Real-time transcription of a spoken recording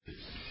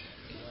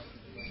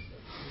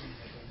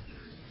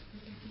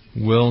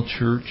Well,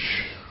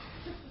 church,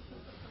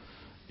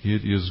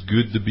 it is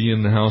good to be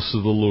in the house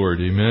of the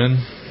Lord.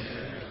 Amen?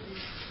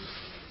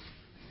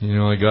 You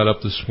know, I got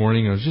up this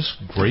morning, I was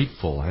just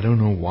grateful. I don't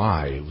know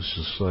why. It was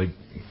just like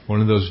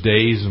one of those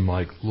days I'm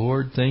like,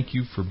 Lord, thank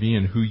you for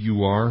being who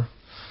you are.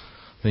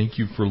 Thank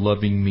you for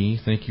loving me.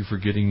 Thank you for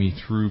getting me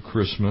through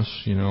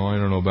Christmas. You know, I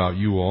don't know about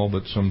you all,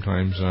 but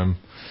sometimes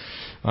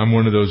I'm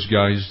one of those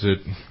guys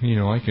that, you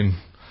know, I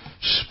can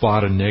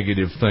spot a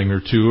negative thing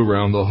or two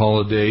around the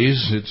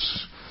holidays.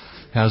 It's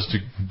has to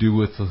do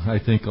with, I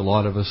think, a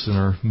lot of us in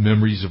our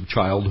memories of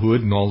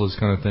childhood and all those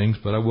kind of things.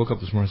 But I woke up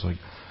this morning, I was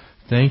like,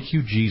 thank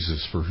you,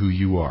 Jesus, for who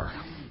you are.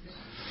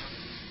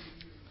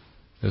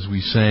 As we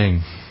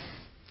sang,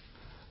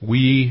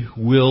 we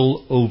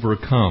will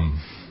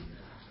overcome.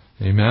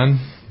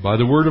 Amen? By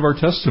the word of our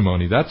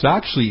testimony. That's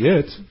actually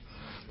it.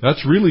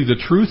 That's really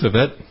the truth of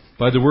it.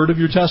 By the word of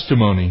your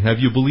testimony. Have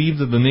you believed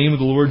in the name of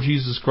the Lord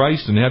Jesus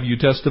Christ, and have you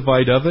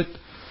testified of it?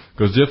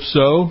 Because if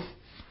so,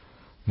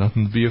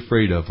 nothing to be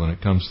afraid of when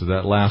it comes to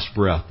that last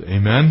breath.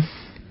 Amen?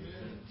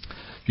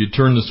 If you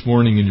turn this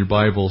morning in your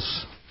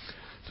Bibles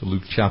to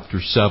Luke chapter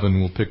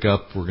 7, we'll pick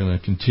up. We're going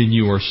to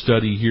continue our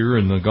study here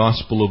in the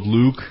Gospel of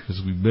Luke,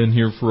 as we've been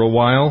here for a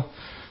while.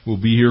 We'll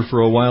be here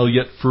for a while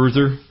yet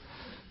further.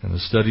 And the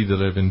study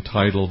that I've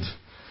entitled,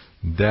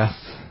 Death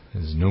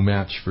is No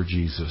Match for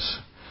Jesus.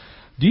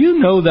 Do you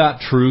know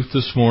that truth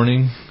this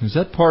morning? Is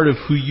that part of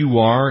who you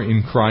are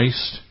in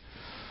Christ?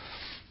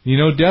 You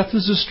know, death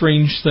is a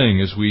strange thing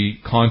as we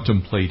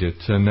contemplate it,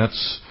 and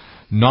that's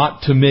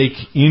not to make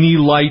any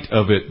light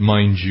of it,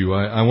 mind you.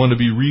 I want to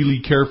be really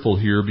careful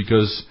here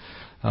because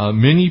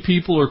many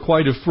people are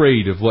quite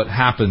afraid of what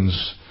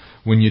happens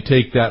when you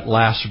take that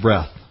last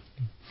breath.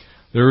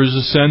 There is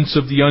a sense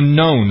of the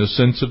unknown, a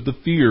sense of the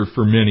fear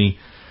for many.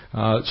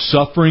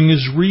 Suffering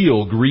is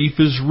real, grief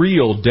is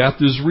real,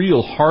 death is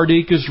real,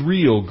 heartache is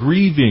real,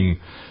 grieving,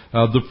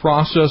 the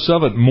process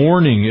of it,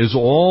 mourning is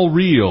all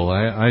real.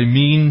 I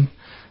mean,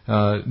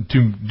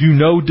 to do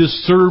no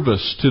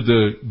disservice to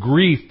the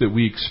grief that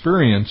we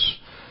experience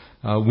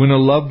when a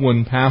loved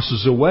one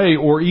passes away,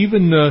 or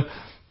even the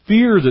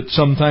fear that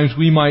sometimes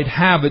we might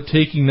have at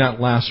taking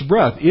that last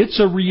breath. It's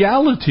a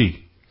reality.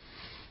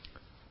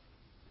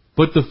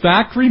 But the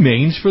fact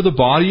remains for the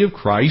body of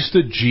Christ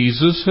that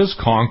Jesus has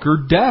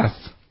conquered death.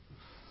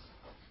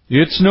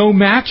 It's no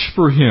match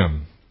for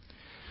Him.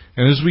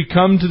 And as we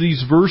come to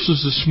these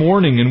verses this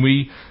morning and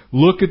we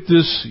look at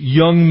this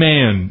young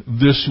man,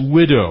 this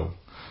widow,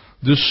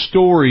 this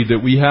story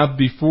that we have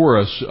before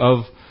us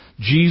of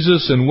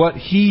Jesus and what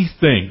He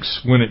thinks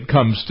when it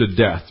comes to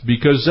death,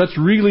 because that's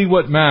really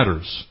what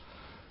matters.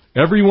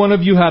 Every one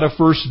of you had a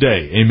first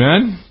day.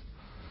 Amen?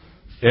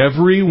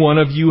 Every one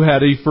of you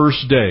had a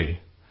first day.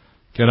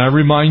 Can I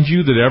remind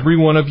you that every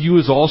one of you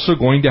is also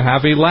going to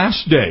have a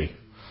last day?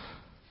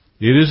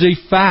 It is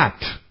a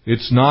fact.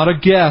 It's not a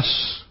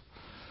guess.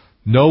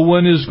 No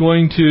one is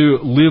going to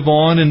live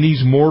on in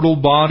these mortal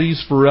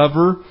bodies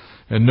forever.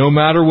 And no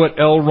matter what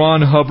L.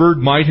 Ron Hubbard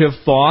might have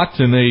thought,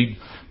 and they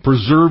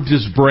preserved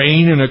his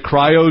brain in a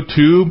cryo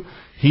tube,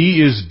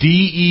 he is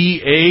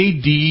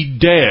D-E-A-D,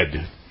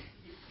 dead.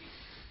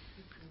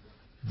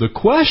 The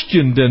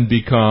question then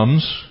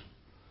becomes,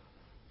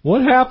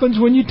 what happens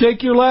when you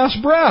take your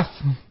last breath?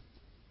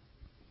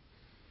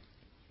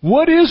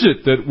 What is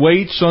it that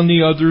waits on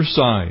the other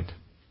side?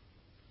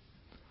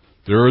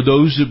 There are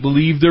those that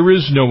believe there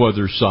is no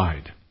other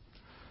side.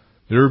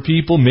 There are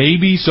people,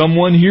 maybe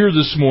someone here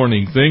this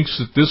morning thinks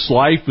that this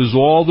life is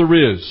all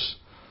there is.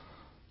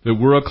 That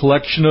we're a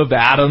collection of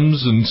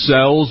atoms and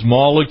cells,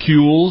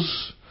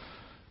 molecules,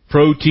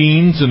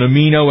 proteins and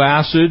amino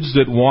acids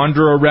that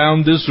wander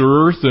around this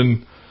earth,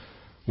 and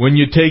when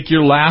you take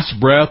your last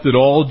breath, it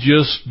all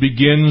just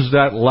begins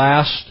that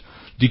last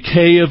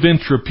decay of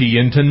entropy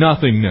into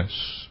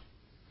nothingness.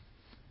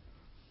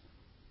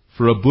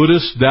 For a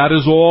Buddhist, that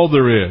is all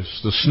there is.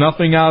 The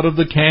snuffing out of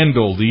the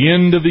candle, the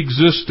end of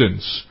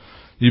existence.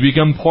 You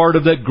become part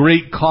of that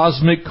great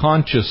cosmic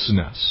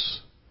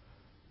consciousness.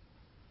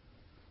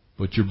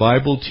 But your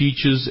Bible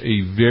teaches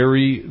a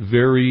very,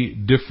 very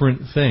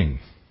different thing.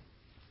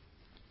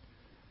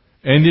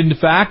 And in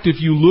fact, if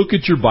you look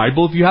at your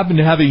Bible, if you happen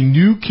to have a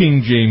New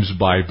King James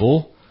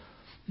Bible,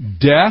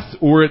 death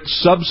or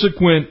its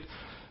subsequent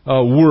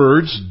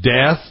words,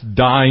 death,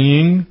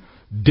 dying,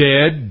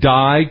 dead,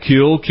 die,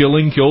 kill,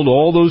 killing, killed,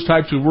 all those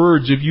types of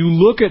words, if you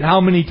look at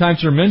how many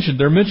times they're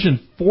mentioned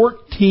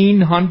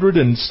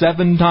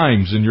 1,407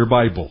 times in your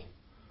Bible.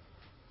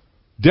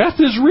 Death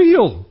is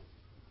real.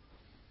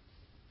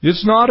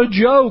 It's not a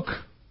joke.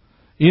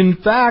 In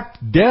fact,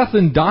 death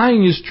and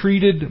dying is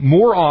treated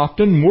more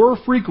often, more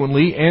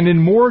frequently, and in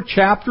more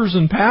chapters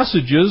and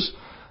passages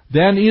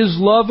than is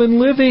love and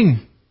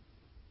living.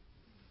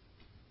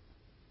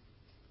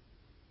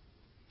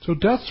 So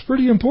death's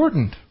pretty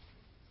important.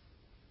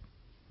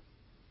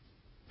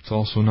 It's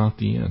also not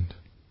the end.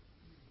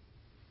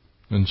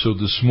 And so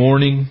this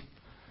morning,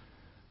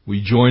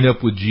 we join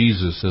up with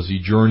Jesus as He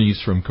journeys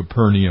from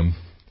Capernaum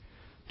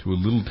to a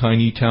little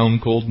tiny town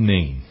called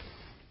Nain.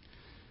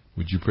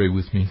 Would you pray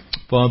with me?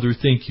 Father,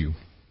 thank you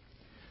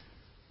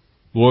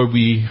Lord,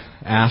 we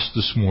ask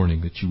this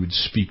morning that you would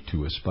speak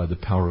to us by the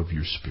power of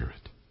your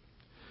Spirit.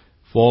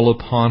 Fall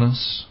upon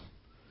us,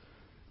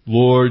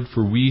 Lord,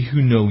 for we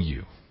who know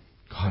you.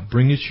 God,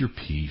 bring us your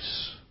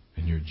peace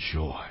and your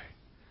joy.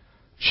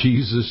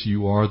 Jesus,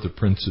 you are the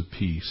Prince of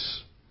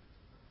Peace.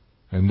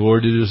 And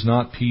Lord, it is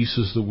not peace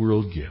as the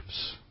world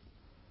gives.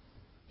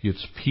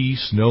 It's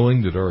peace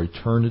knowing that our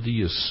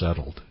eternity is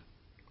settled.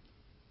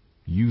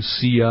 You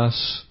see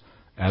us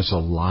as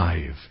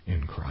alive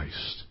in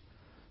Christ.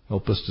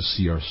 Help us to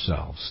see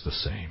ourselves the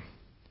same.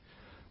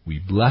 We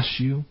bless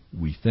you.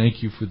 We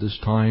thank you for this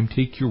time.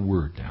 Take your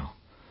word now.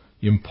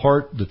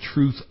 Impart the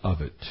truth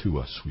of it to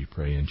us, we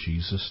pray in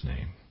Jesus'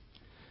 name.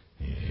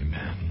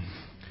 Amen.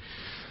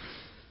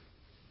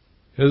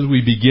 As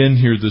we begin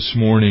here this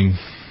morning,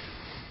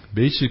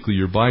 basically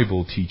your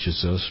Bible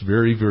teaches us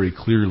very, very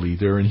clearly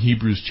there in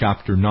Hebrews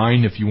chapter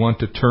 9, if you want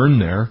to turn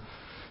there,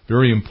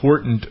 very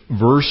important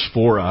verse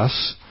for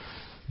us,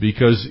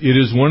 because it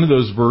is one of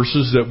those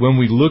verses that when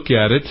we look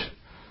at it,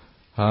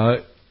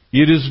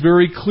 it is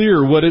very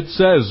clear what it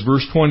says.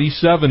 Verse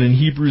 27 in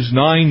Hebrews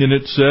 9, and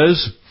it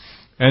says,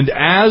 "And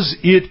as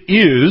it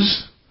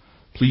is,"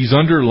 please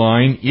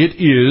underline, it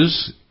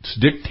is, it's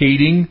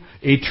dictating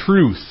a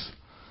truth.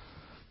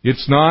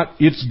 It's not,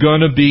 it's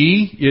gonna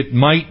be, it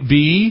might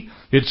be,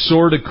 it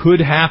sort of could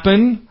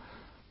happen.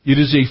 It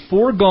is a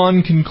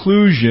foregone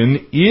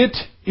conclusion. It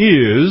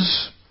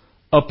is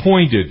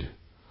appointed.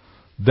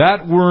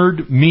 That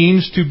word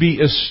means to be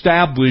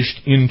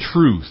established in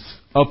truth.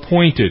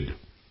 Appointed.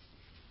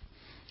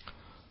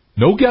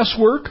 No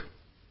guesswork.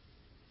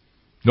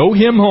 No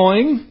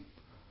hem-hawing.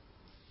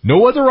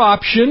 No other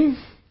option.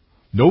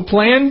 No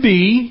plan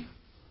B.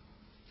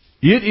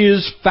 It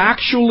is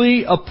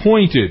factually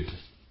appointed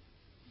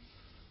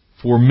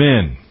for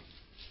men.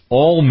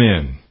 All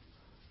men.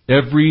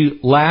 Every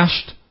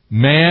last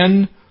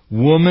man,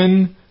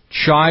 woman,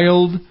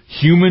 child,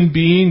 human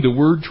being. The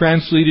word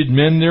translated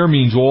men there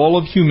means all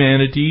of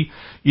humanity.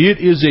 It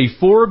is a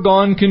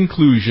foregone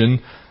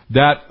conclusion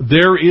that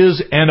there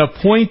is an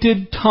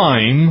appointed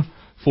time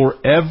for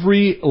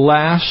every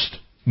last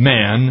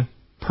man,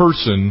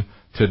 person,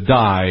 to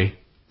die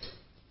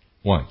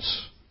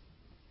once.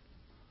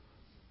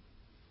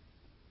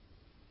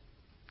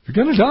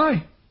 You're going to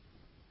die.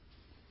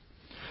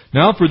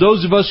 Now, for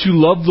those of us who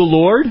love the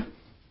Lord,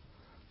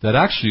 that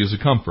actually is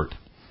a comfort.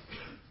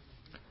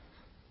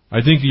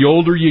 I think the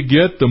older you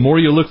get, the more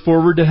you look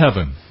forward to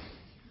heaven.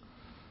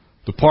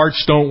 The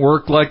parts don't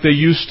work like they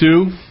used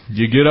to.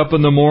 You get up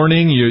in the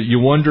morning, you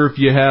wonder if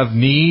you have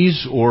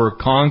knees or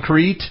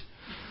concrete.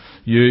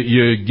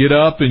 You get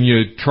up and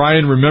you try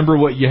and remember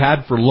what you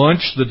had for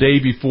lunch the day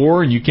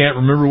before, and you can't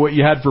remember what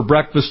you had for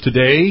breakfast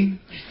today.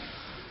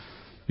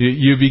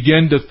 You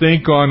begin to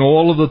think on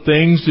all of the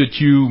things that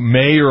you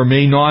may or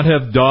may not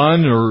have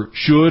done or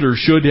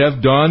should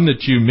have done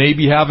that you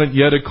maybe haven't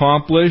yet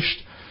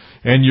accomplished,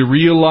 and you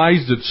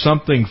realize that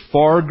something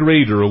far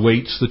greater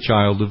awaits the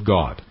child of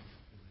God.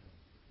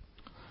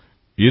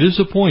 It is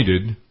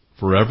appointed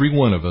for every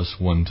one of us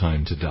one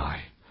time to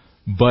die.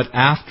 But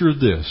after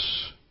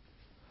this,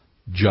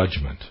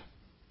 judgment.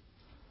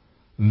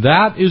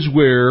 That is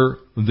where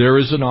there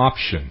is an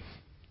option.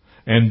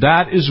 And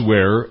that is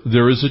where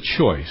there is a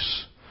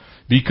choice.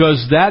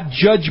 Because that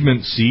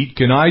judgment seat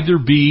can either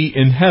be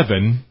in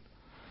heaven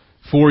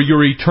for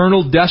your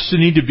eternal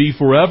destiny to be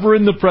forever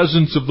in the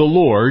presence of the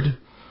Lord,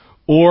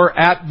 or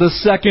at the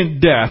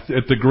second death,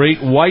 at the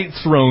great white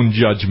throne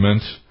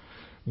judgment,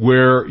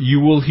 where you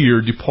will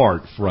hear,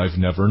 "Depart, for I've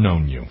never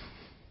known you."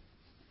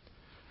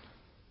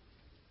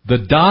 The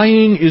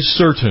dying is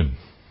certain.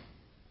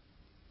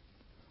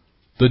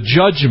 The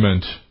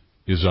judgment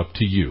is up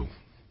to you.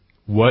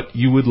 What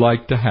you would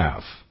like to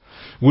have.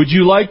 Would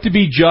you like to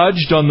be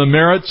judged on the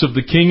merits of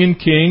the King and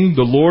King,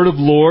 the Lord of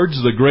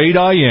Lords, the great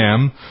I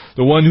Am,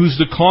 the one who's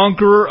the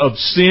conqueror of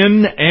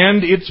sin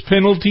and its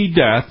penalty,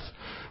 death?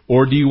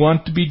 Or do you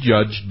want to be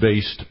judged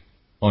based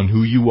on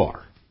who you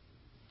are,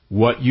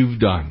 what you've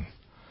done,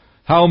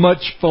 how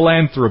much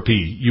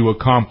philanthropy you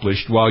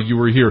accomplished while you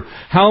were here,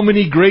 how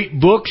many great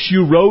books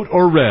you wrote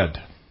or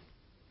read,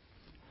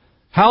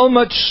 how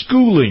much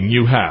schooling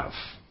you have,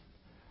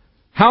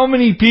 how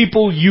many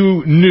people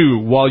you knew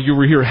while you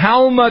were here,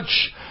 how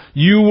much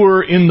you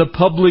were in the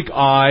public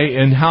eye,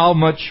 and how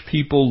much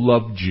people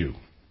loved you?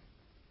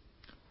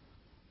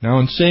 Now,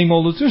 in saying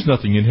all this, there's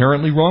nothing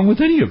inherently wrong with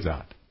any of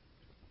that.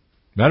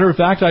 Matter of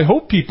fact, I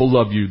hope people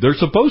love you. They're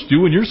supposed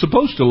to, and you're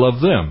supposed to love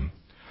them.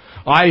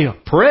 I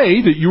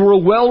pray that you are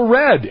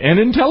well-read and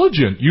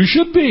intelligent. You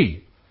should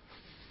be.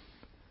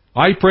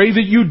 I pray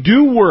that you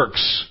do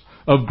works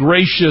of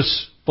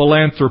gracious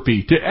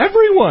philanthropy to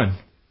everyone.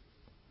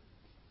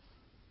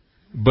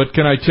 But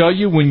can I tell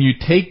you, when you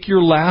take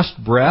your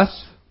last breath,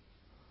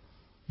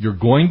 you're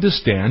going to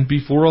stand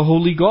before a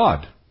holy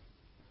God.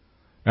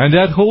 And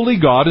that holy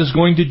God is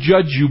going to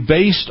judge you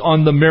based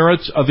on the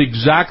merits of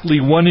exactly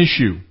one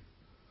issue.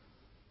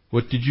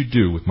 What did you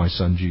do with my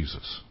son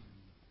Jesus?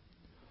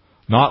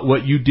 Not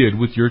what you did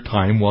with your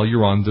time while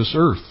you're on this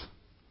earth.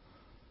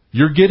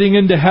 You're getting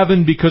into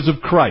heaven because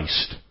of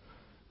Christ.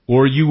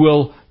 or you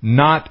will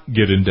not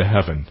get into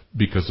heaven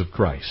because of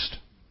Christ.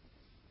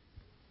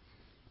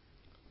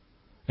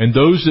 And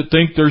those that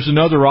think there's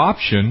another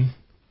option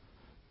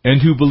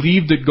and who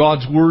believe that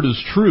God's Word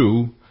is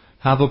true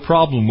have a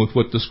problem with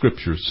what the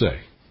Scriptures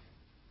say.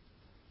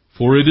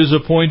 For it is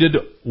appointed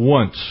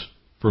once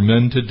for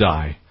men to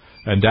die,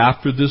 and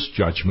after this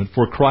judgment.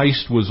 For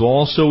Christ was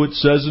also, it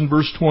says in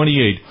verse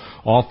 28,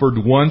 offered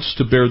once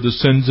to bear the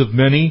sins of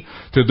many.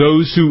 To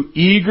those who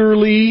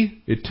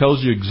eagerly, it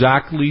tells you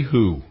exactly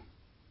who.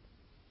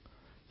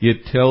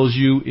 It tells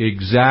you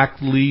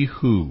exactly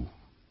who.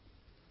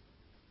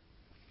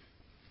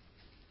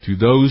 To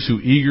those who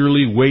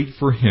eagerly wait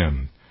for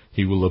Him,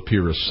 He will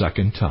appear a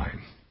second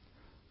time,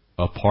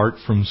 apart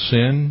from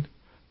sin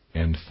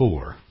and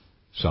for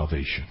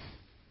salvation.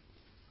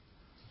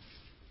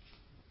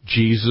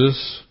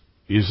 Jesus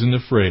isn't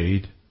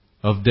afraid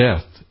of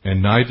death,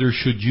 and neither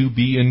should you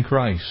be in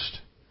Christ.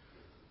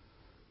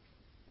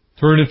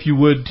 Turn, if you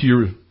would,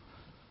 to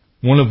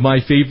one of my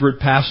favorite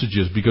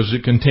passages, because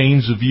it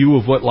contains a view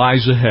of what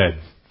lies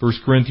ahead. 1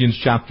 Corinthians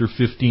chapter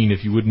 15,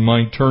 if you wouldn't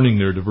mind turning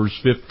there to verse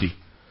 50.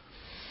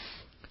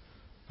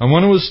 I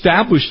want to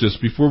establish this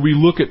before we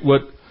look at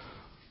what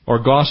our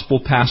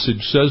gospel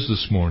passage says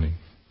this morning.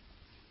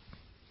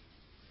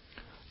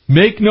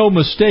 Make no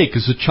mistake,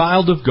 as a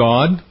child of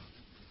God,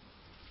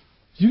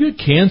 you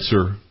get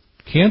cancer.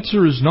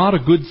 Cancer is not a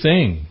good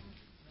thing.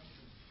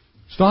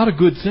 It's not a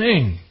good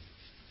thing.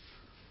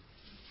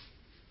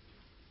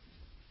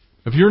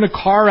 If you're in a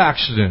car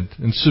accident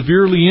and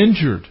severely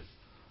injured,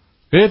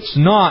 it's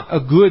not a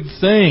good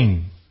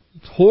thing.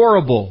 It's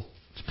horrible.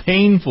 It's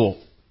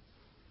painful.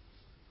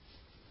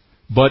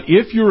 But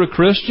if you're a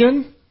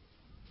Christian,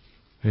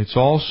 it's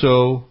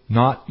also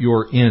not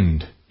your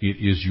end. It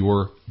is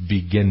your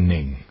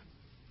beginning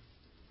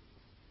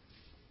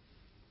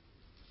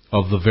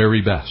of the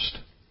very best.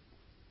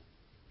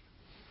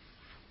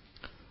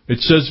 It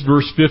says,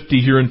 verse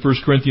 50 here in 1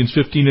 Corinthians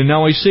 15, and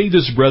now I say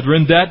this,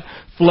 brethren, that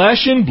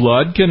flesh and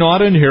blood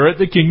cannot inherit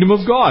the kingdom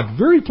of God.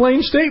 Very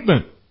plain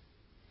statement.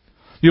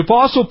 The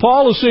Apostle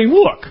Paul is saying,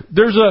 look,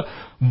 there's a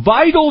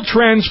vital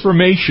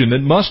transformation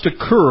that must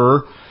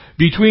occur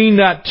between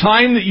that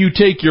time that you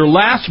take your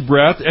last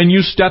breath and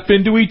you step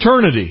into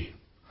eternity.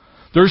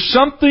 There's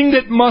something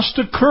that must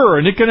occur,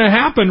 and it can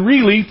happen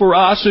really for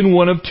us in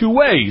one of two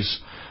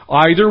ways.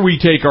 Either we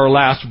take our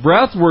last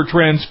breath, we're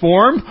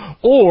transformed,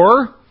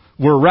 or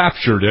we're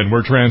raptured and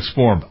we're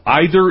transformed.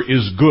 Either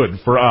is good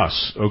for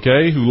us,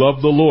 okay, who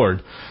love the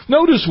Lord.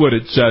 Notice what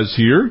it says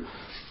here.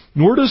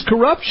 Nor does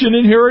corruption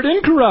inherit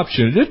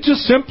incorruption. It's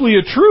just simply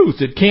a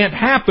truth. It can't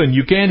happen.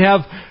 You can't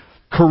have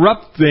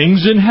corrupt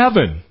things in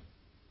heaven.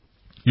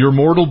 Your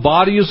mortal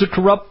body is a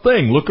corrupt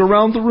thing. Look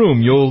around the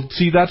room. You'll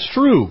see that's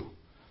true.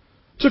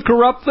 It's a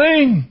corrupt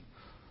thing.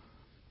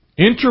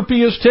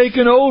 Entropy has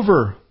taken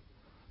over.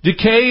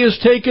 Decay is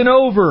taken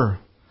over.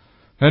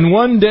 And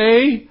one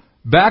day,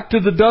 back to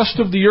the dust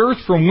of the earth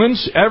from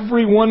whence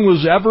everyone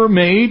was ever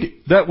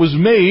made, that was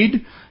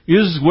made,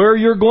 is where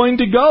you're going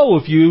to go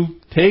if you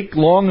take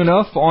long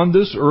enough on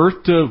this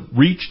earth to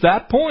reach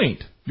that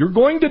point. You're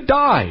going to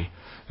die.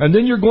 And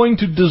then you're going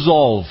to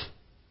dissolve.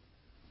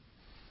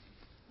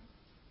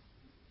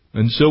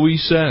 And so he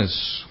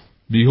says,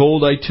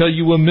 behold, I tell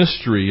you a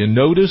mystery. And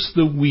notice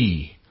the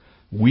we.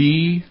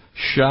 We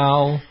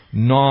shall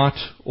not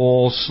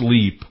all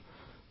sleep,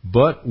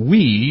 but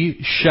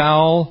we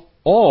shall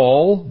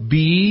all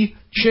be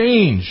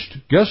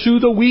changed. Guess who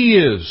the we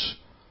is?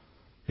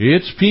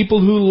 It's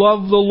people who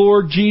love the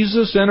Lord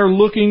Jesus and are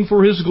looking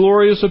for His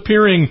glorious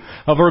appearing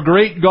of our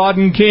great God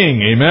and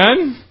King.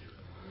 Amen?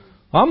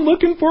 I'm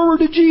looking forward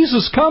to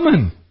Jesus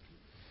coming.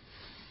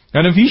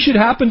 And if He should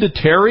happen to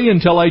tarry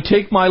until I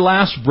take my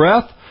last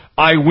breath,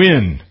 I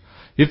win.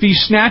 If He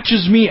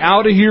snatches me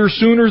out of here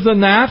sooner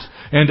than that,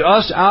 and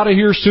us out of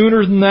here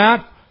sooner than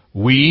that,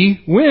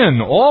 we win.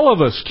 All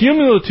of us,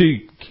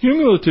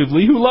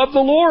 cumulatively, who love the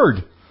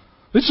Lord.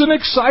 It's an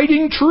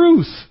exciting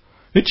truth.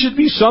 It should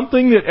be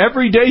something that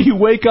every day you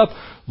wake up,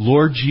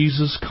 Lord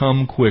Jesus,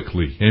 come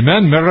quickly.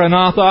 Amen.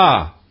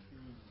 Maranatha.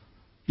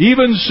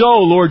 Even so,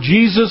 Lord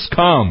Jesus,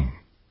 come.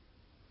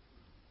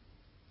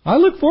 I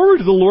look forward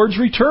to the Lord's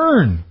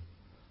return.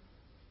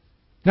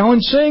 Now,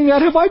 in saying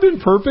that, have I been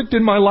perfect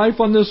in my life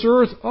on this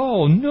earth?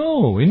 Oh,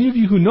 no. Any of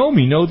you who know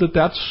me know that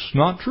that's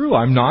not true.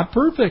 I'm not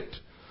perfect.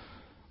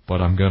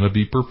 But I'm going to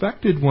be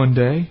perfected one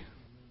day.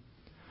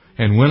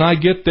 And when I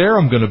get there,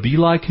 I'm going to be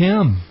like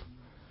Him.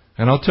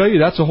 And I'll tell you,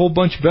 that's a whole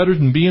bunch better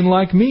than being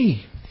like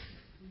me.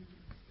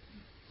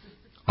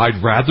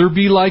 I'd rather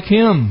be like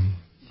Him.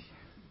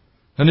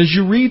 And as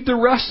you read the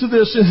rest of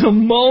this, in a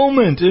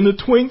moment, in a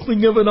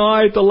twinkling of an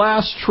eye, at the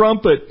last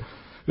trumpet,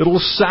 it'll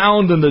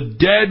sound and the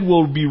dead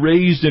will be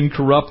raised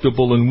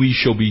incorruptible and we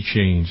shall be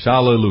changed.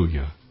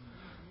 Hallelujah.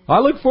 I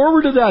look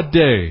forward to that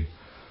day.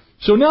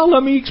 So now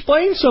let me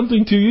explain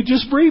something to you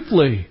just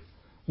briefly.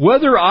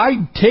 Whether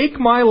I take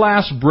my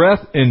last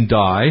breath and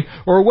die,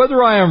 or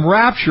whether I am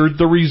raptured,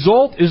 the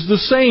result is the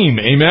same.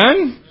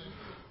 Amen?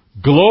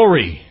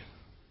 Glory.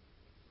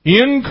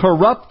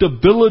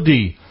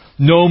 Incorruptibility.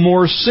 No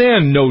more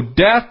sin, no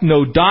death,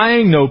 no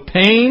dying, no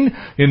pain.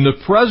 In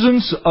the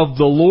presence of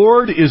the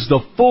Lord is the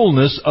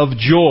fullness of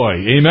joy.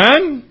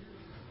 Amen?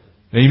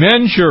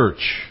 Amen, church.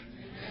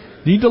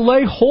 You need to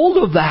lay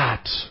hold of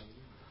that.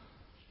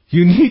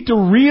 You need to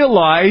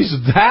realize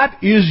that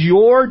is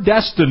your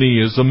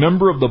destiny as a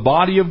member of the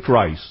body of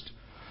Christ.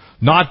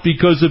 Not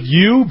because of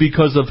you,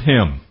 because of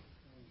Him.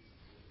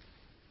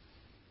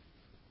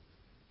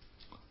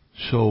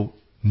 So,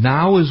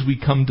 now as we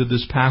come to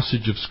this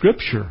passage of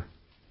Scripture,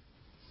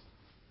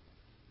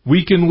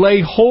 we can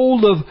lay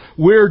hold of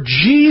where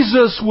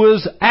Jesus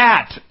was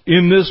at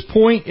in this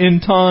point in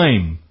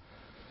time.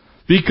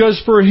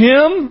 Because for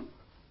Him,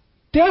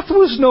 death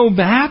was no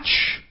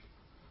match.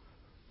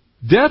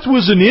 Death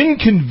was an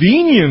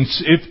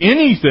inconvenience, if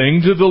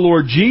anything, to the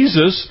Lord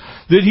Jesus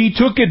that He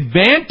took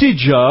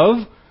advantage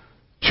of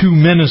to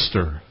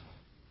minister.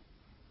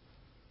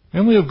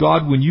 Family of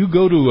God, when you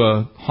go to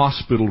a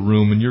hospital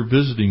room and you're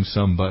visiting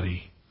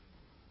somebody,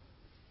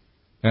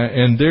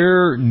 and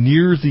they're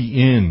near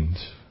the end,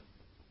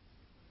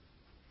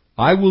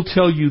 I will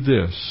tell you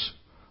this: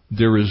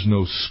 there is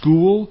no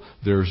school,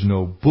 there's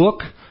no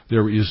book,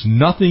 there is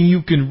nothing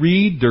you can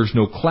read, there's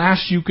no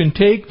class you can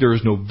take, there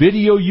is no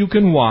video you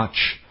can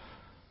watch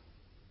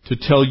to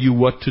tell you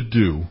what to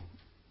do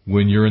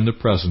when you're in the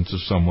presence of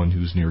someone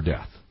who's near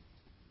death.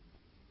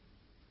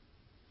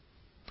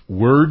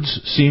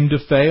 Words seem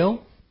to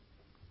fail.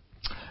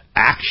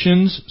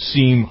 Actions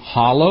seem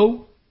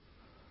hollow.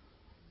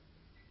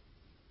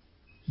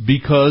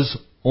 Because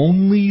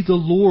only the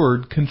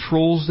Lord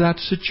controls that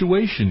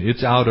situation.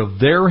 It's out of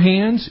their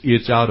hands.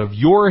 It's out of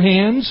your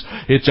hands.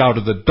 It's out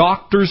of the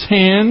doctor's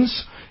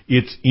hands.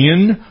 It's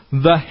in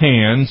the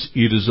hands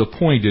it is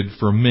appointed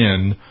for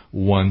men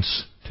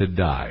once to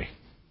die.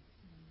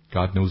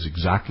 God knows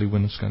exactly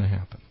when it's going to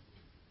happen.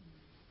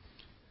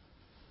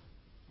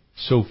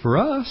 So for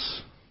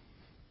us,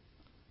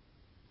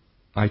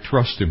 I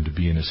trust Him to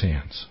be in His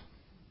hands.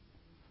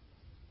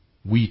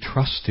 We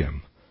trust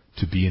Him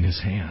to be in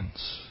His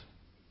hands.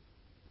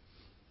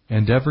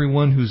 And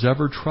everyone who's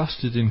ever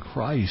trusted in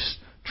Christ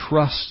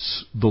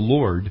trusts the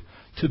Lord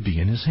to be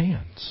in His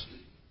hands.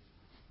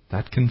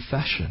 That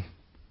confession.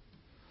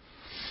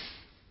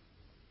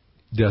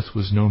 Death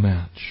was no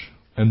match.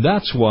 And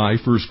that's why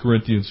 1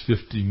 Corinthians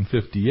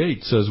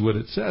 15:58 says what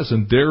it says.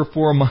 And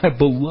therefore, my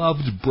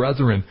beloved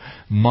brethren,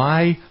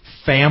 my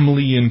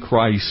family in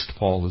Christ,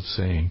 Paul is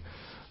saying,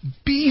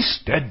 be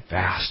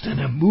steadfast and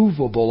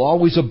immovable,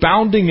 always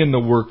abounding in the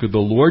work of the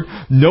Lord,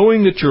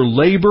 knowing that your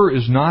labor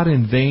is not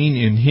in vain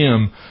in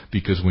Him,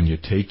 because when you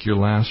take your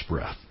last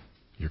breath,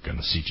 you're going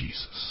to see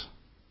Jesus.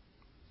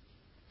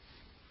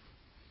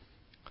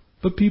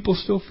 But people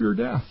still fear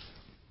death.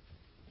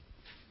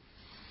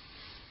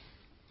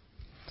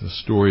 The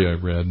story I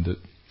read that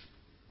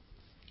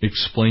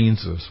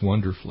explains this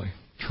wonderfully.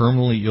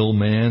 Terminally ill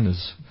man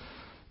is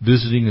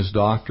visiting his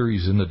doctor.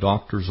 He's in the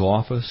doctor's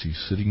office.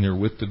 He's sitting there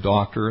with the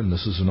doctor, and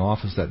this is an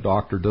office that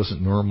doctor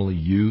doesn't normally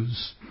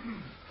use.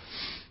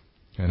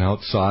 And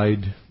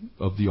outside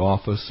of the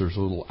office, there's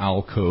a little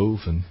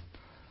alcove, and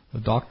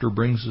the doctor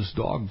brings his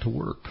dog to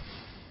work.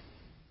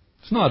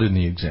 It's not in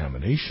the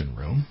examination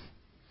room.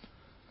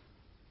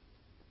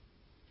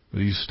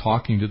 But he's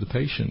talking to the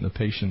patient. The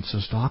patient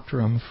says,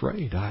 Doctor, I'm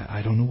afraid.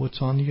 I don't know what's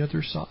on the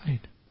other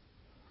side.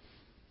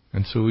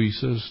 And so he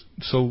says,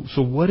 so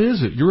what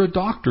is it? You're a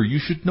doctor. You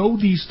should know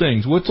these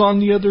things. What's on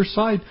the other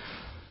side?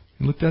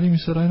 He looked at him and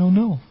said, I don't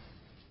know.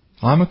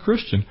 I'm a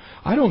Christian.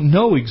 I don't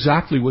know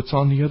exactly what's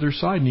on the other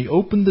side. And he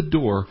opened the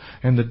door,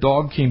 and the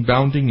dog came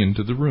bounding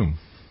into the room.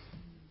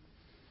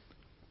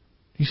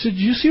 He said, "Did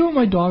you see what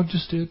my dog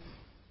just did?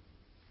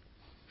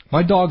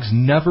 My dog's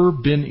never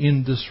been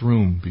in this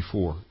room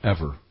before,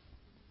 ever.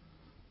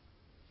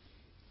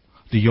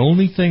 The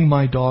only thing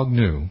my dog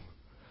knew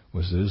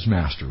was that his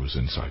master was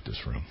inside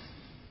this room.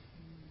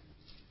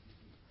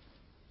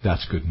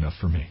 That's good enough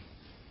for me."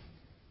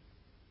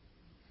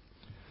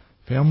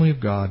 Family of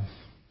God,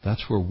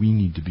 that's where we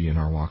need to be in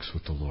our walks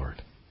with the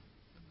Lord.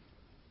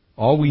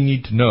 All we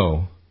need to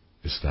know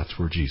is that's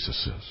where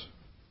Jesus is.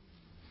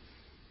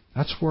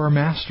 That's where our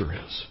Master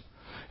is.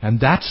 And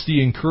that's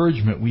the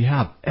encouragement we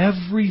have.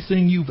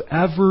 Everything you've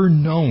ever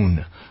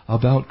known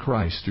about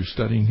Christ through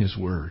studying His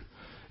Word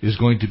is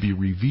going to be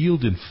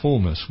revealed in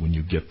fullness when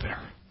you get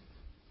there.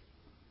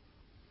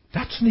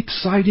 That's an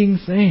exciting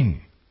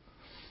thing.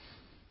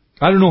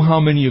 I don't know how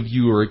many of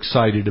you are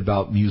excited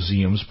about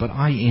museums, but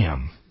I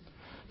am.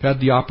 I've had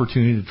the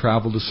opportunity to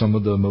travel to some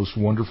of the most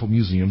wonderful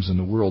museums in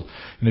the world.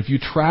 And if you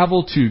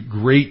travel to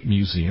great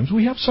museums,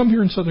 we have some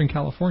here in Southern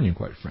California,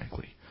 quite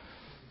frankly.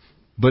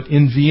 But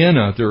in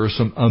Vienna, there are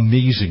some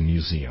amazing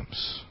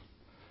museums.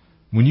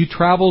 When you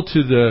travel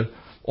to the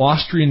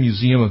Austrian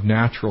Museum of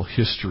Natural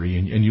History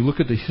and you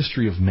look at the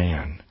history of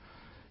man,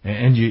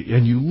 and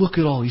you look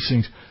at all these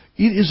things,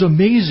 it is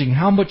amazing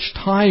how much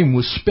time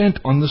was spent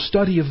on the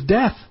study of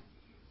death.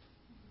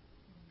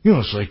 You know,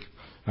 it's like,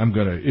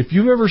 if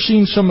you've ever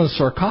seen some of the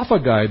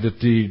sarcophagi that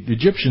the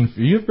Egyptian,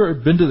 you've ever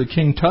been to the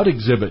King Tut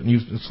exhibit, and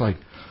it's like,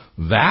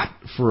 that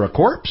for a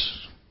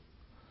corpse?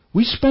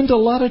 We spend a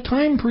lot of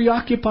time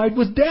preoccupied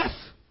with death.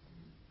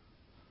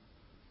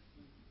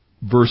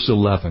 Verse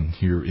 11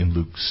 here in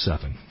Luke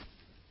 7.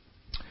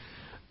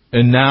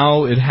 And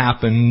now it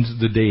happened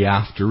the day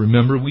after.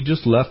 Remember, we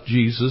just left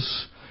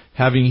Jesus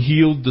having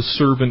healed the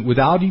servant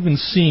without even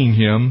seeing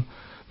him.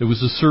 There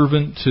was a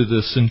servant to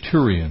the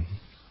centurion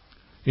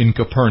in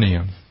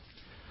Capernaum.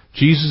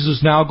 Jesus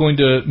is now going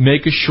to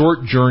make a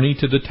short journey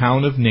to the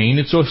town of Nain.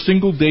 It's a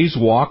single day's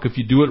walk if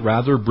you do it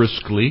rather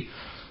briskly.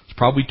 It's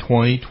probably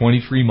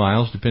 23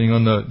 miles, depending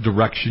on the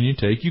direction you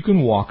take. You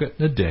can walk it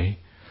in a day.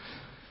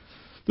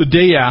 The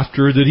day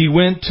after that he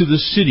went to the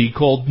city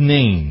called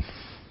Nain.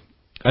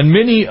 And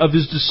many of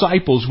his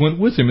disciples went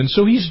with him. And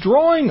so he's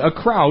drawing a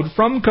crowd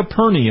from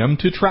Capernaum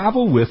to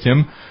travel with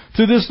him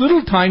to this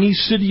little tiny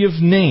city of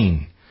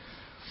Nain.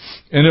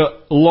 And a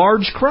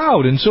large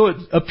crowd. And so it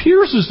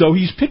appears as though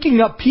he's picking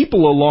up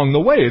people along the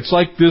way. It's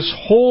like this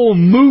whole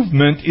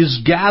movement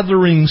is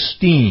gathering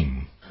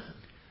steam.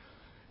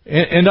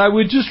 And I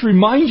would just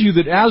remind you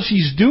that as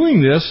he's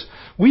doing this,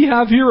 we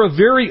have here a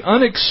very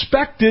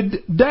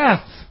unexpected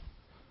death.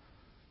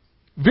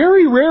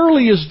 Very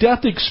rarely is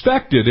death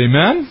expected.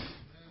 Amen?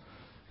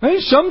 I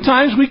mean,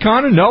 sometimes we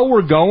kind of know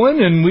we're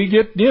going and we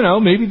get,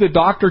 maybe the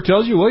doctor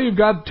tells you, well, you've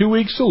got 2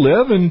 weeks to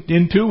live and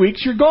in 2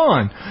 weeks you're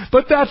gone.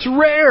 But that's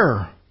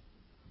rare.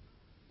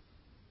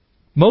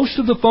 Most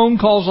of the phone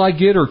calls I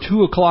get are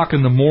 2 o'clock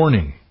in the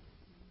morning.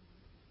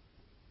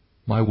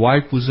 My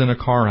wife was in a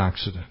car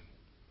accident.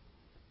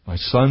 My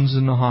son's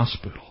in the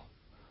hospital.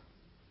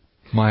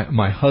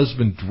 My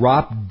husband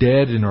dropped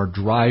dead in our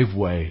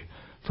driveway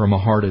from a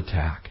heart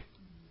attack.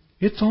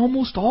 It's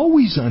almost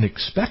always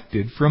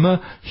unexpected from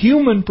a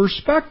human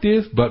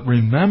perspective, but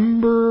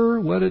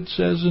remember what it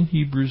says in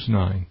Hebrews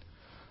 9.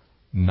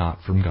 Not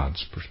from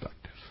God's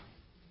perspective.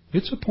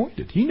 It's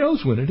appointed. He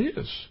knows when it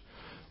is.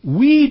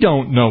 We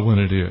don't know when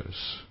it is.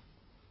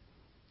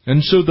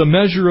 And so the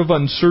measure of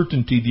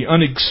uncertainty, the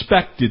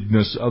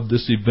unexpectedness of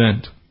this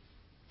event.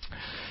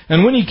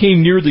 And when he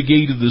came near the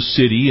gate of the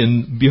city,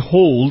 and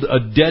behold, a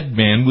dead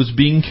man was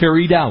being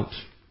carried out.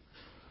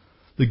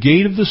 The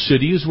gate of the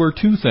city is where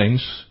two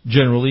things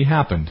generally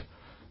happened.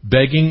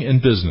 Begging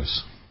and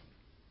business.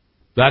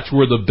 That's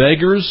where the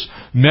beggars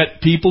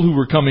met people who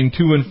were coming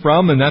to and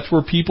from, and that's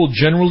where people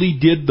generally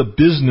did the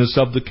business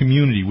of the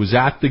community, was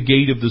at the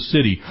gate of the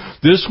city.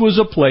 This was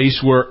a place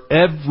where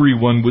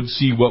everyone would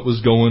see what was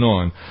going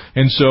on.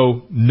 And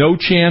so, no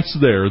chance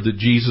there that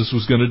Jesus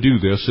was going to do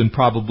this in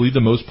probably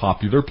the most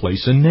popular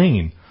place in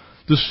Nain,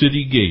 the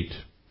city gate.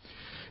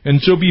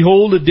 And so,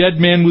 behold, a dead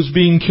man was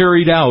being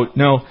carried out.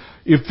 Now,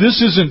 if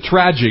this isn't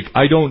tragic,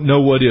 I don't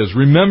know what is.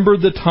 Remember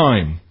the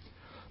time.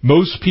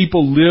 Most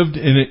people lived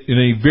in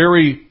a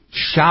very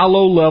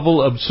shallow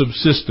level of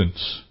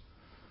subsistence.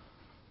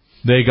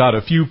 They got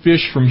a few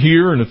fish from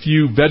here and a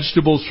few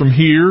vegetables from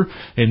here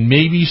and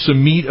maybe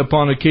some meat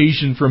upon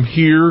occasion from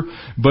here,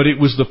 but it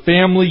was the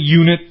family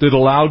unit that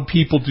allowed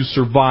people to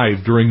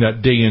survive during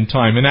that day and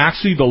time. And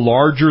actually, the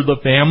larger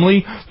the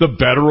family, the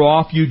better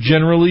off you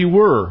generally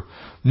were.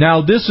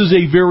 Now, this is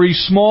a very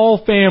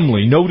small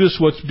family. Notice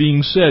what's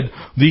being said.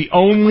 The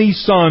only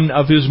son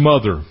of his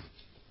mother.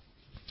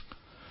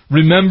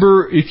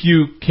 Remember, if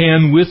you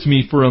can with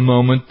me for a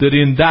moment, that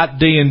in that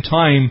day and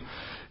time,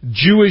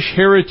 Jewish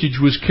heritage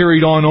was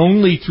carried on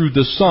only through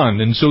the son.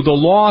 And so the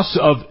loss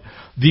of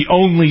the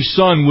only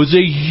son was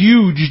a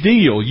huge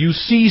deal. You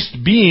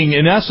ceased being,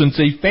 in essence,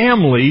 a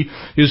family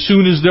as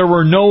soon as there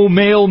were no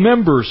male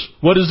members.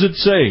 What does it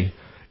say?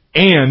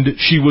 And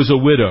she was a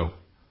widow.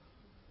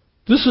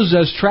 This is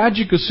as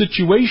tragic a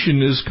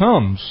situation as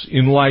comes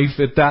in life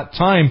at that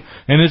time,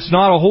 and it's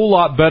not a whole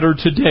lot better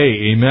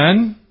today.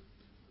 Amen?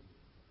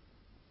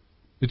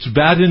 It's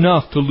bad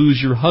enough to lose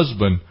your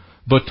husband,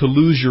 but to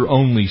lose your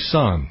only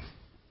son.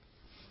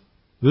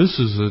 This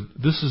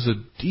is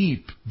a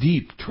deep,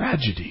 deep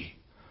tragedy.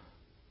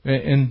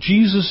 And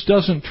Jesus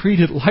doesn't treat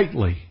it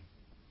lightly.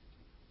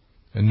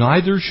 And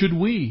neither should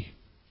we.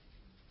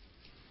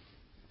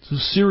 It's a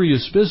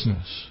serious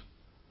business.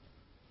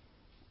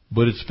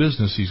 But it's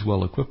business he's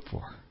well equipped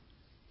for.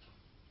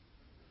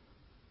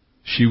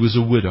 She was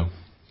a widow.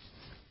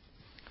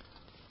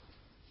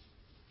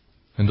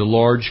 And a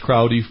large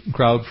crowd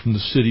from the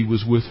city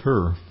was with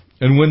her.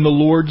 And when the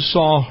Lord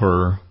saw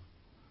her,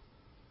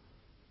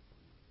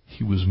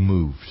 He was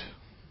moved.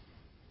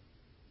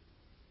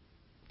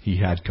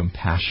 He had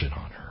compassion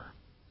on her.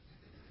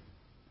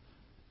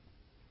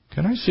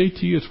 Can I say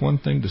to you, it's one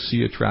thing to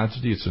see a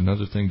tragedy, it's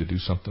another thing to do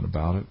something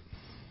about it.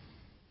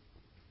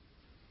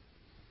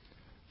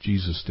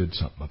 Jesus did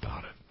something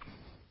about it.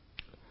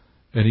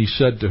 And He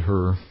said to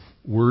her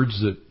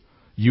words that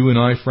you and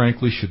I,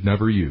 frankly, should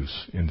never use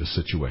in this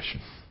situation.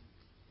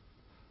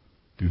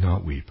 Do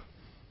not weep.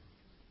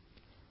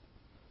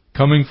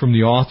 Coming from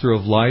the author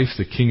of life,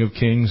 the King of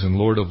Kings and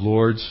Lord of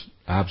Lords,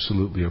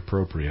 absolutely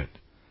appropriate.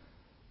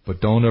 But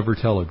don't ever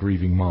tell a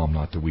grieving mom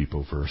not to weep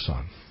over her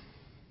son.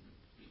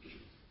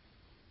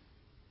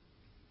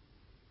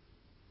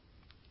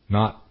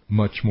 Not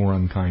much more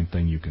unkind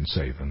thing you can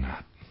say than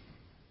that.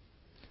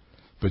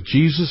 But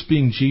Jesus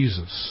being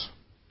Jesus,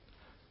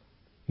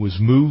 was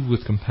moved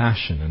with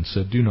compassion and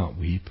said, "Do not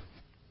weep."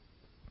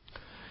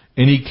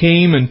 And he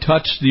came and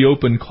touched the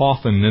open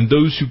coffin, and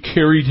those who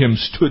carried him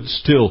stood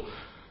still.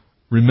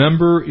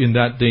 Remember, in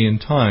that day and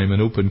time,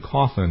 an open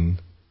coffin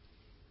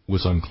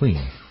was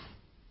unclean.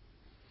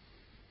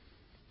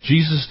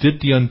 Jesus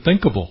did the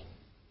unthinkable.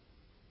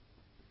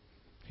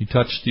 He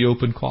touched the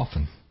open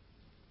coffin.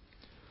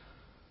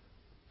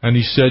 And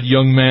he said,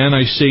 "Young man,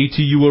 I say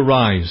to you,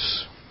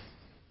 arise."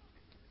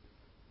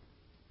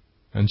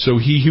 And so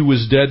he who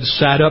was dead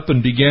sat up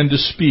and began to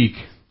speak.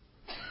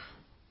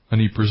 And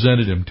he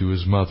presented him to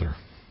his mother.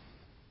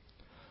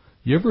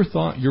 You ever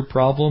thought your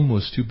problem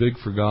was too big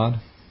for God?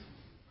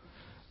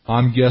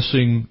 I'm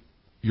guessing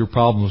your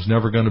problem was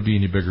never going to be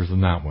any bigger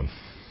than that one.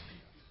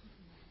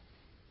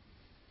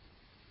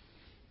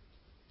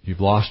 You've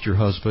lost your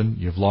husband,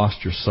 you've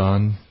lost your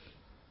son,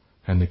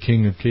 and the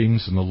King of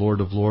Kings and the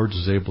Lord of Lords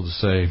is able to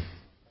say,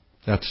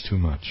 "That's too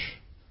much.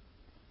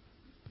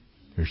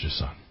 Here's your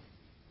son."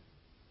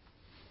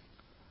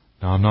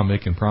 Now, I'm not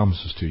making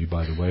promises to you,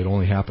 by the way. It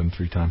only happened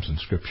 3 times in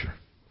Scripture.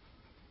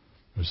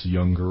 There's the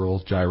young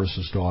girl,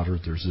 Jairus' daughter.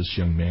 There's this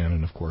young man,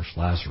 and of course,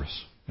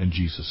 Lazarus and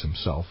Jesus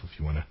himself, if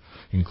you want to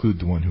include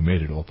the one who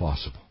made it all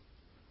possible.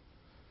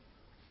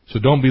 So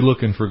don't be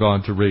looking for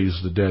God to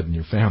raise the dead in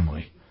your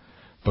family.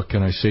 But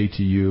can I say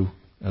to you,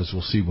 as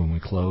we'll see when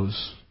we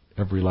close,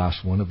 every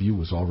last one of you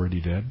was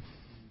already dead.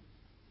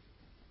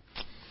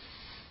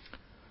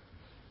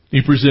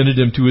 He presented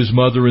him to his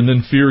mother, and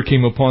then fear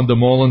came upon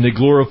them all, and they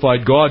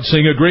glorified God,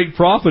 saying, "A great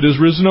prophet has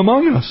risen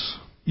among us."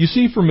 You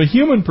see, from a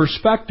human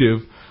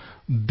perspective,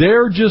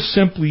 they're just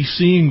simply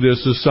seeing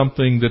this as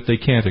something that they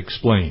can't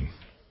explain.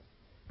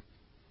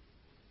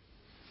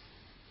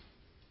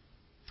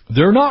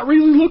 They're not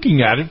really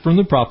looking at it from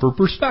the proper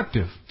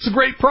perspective. It's a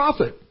great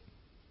prophet.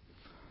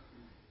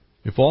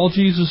 If all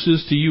Jesus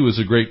is to you is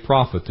a great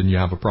prophet, then you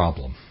have a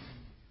problem.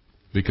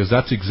 Because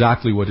that's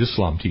exactly what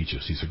Islam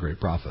teaches. He's a great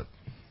prophet.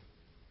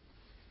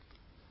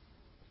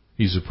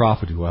 He's a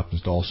prophet who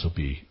happens to also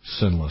be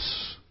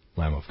sinless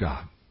Lamb of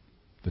God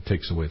that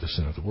takes away the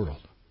sin of the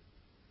world.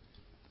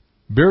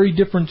 Very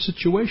different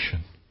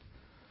situation.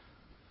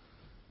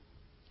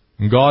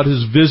 And God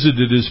has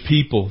visited His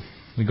people.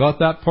 They got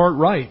that part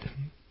right.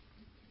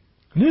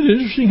 Isn't it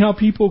interesting how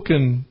people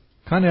can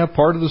kind of have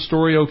part of the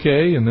story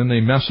okay and then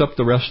they mess up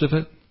the rest of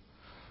it?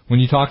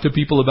 When you talk to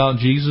people about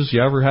Jesus,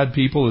 you ever had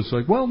people, it's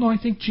like, well, no, I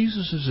think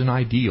Jesus is an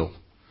ideal.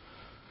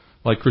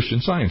 Like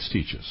Christian Science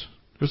teaches.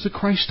 There's the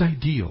Christ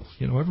ideal.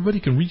 Everybody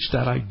can reach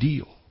that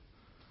ideal.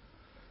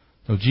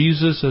 Now,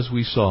 Jesus, as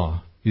we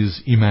saw,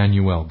 is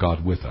Emmanuel,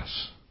 God with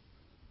us.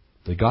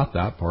 They got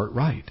that part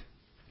right.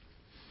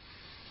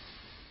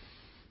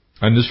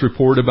 And this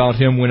report about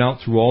Him went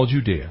out through all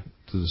Judea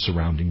to the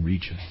surrounding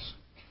regions.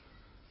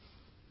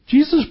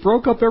 Jesus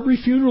broke up every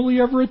funeral He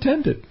ever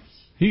attended.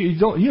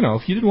 If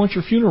you didn't want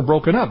your funeral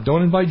broken up,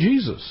 don't invite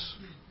Jesus.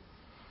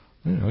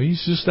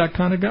 He's just that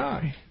kind of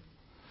guy.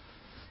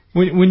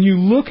 When you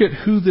look at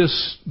who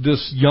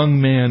this young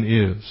man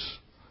is,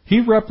 he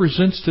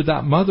represents to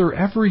that mother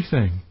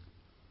everything.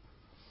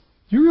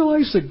 You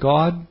realize that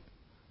God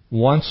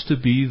wants to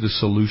be the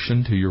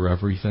solution to your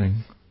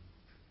everything?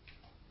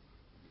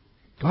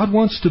 God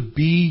wants to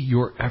be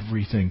your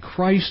everything.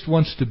 Christ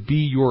wants to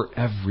be your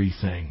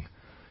everything.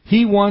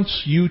 He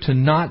wants you to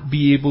not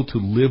be able to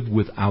live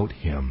without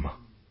Him.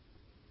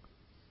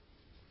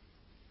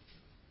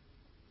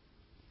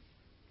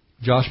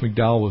 Josh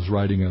McDowell was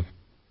writing a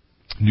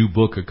new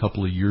book a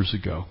couple of years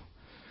ago.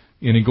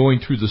 And in going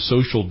through the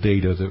social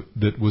data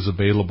that was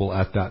available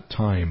at that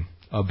time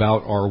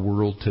about our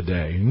world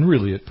today, and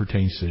really it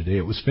pertains to today.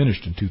 It was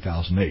finished in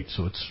 2008,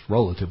 so it's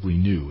relatively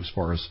new as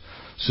far as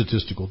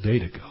statistical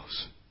data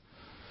goes.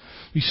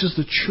 He says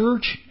the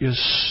church is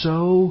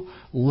so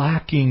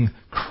lacking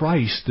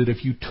Christ that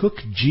if you took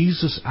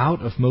Jesus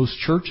out of most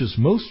churches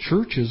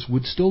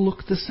would still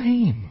look the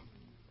same.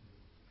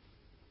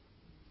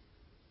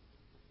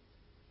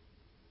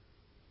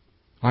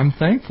 I'm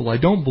thankful. I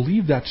don't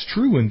believe that's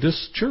true in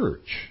this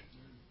church.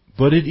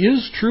 But it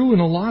is true in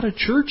a lot of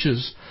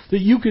churches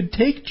that you could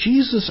take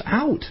Jesus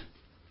out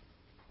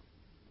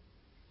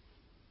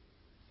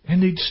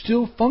and they'd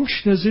still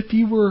function as if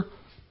He were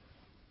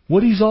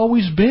what He's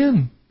always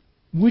been,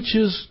 which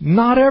is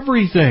not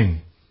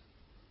everything.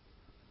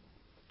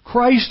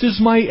 Christ is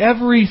my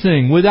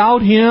everything.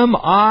 Without Him,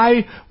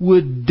 I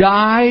would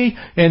die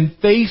and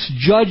face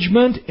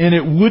judgment, and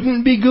it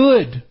wouldn't be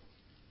good.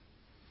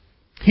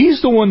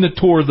 He's the one that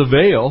tore the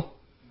veil.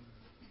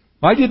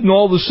 I didn't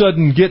all of a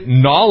sudden get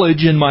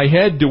knowledge in my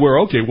head to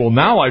where, okay, well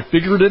now I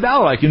figured it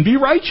out. I can be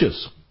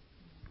righteous.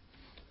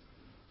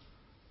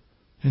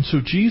 And so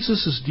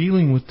Jesus is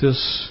dealing with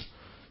this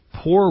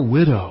poor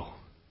widow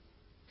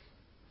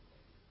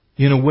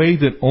in a way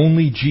that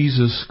only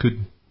Jesus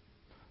could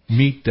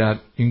meet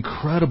that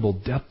incredible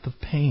depth of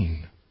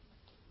pain.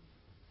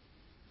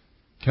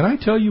 Can I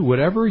tell you,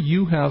 whatever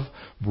you have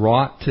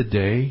brought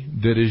today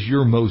that is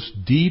your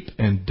most deep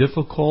and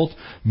difficult,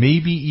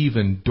 maybe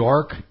even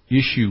dark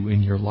issue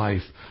in your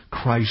life,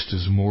 Christ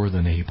is more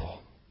than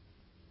able.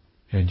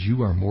 And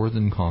you are more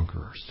than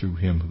conquerors through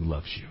Him who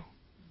loves you.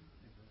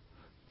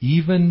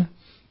 Even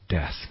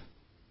death.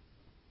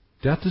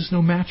 Death is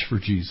no match for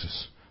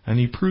Jesus. And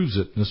He proves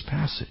it in this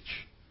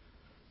passage.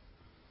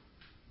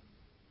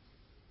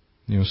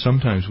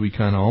 Sometimes we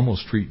kind of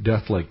almost treat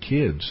death like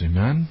kids.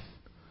 Amen?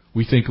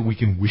 We think we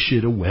can wish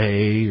it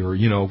away, or,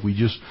 if we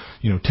just,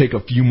 take a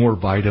few more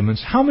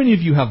vitamins. How many of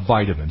you have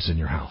vitamins in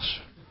your house?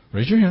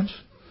 Raise your hands.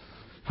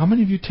 How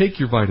many of you take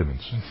your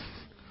vitamins?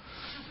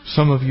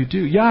 Some of you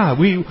do. Yeah,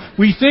 we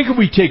think if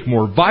we take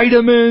more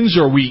vitamins,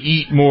 or we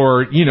eat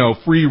more,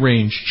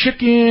 free-range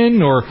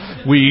chicken, or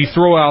we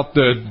throw out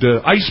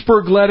the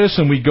iceberg lettuce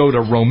and we go to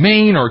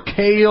romaine or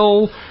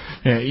kale.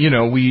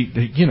 We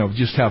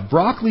just have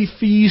broccoli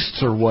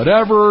feasts or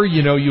whatever.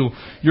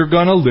 You're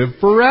gonna live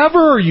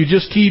forever. You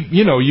just keep,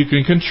 you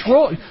can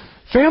control.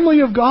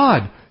 Family of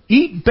God,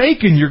 eat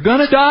bacon. You're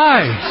gonna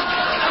die.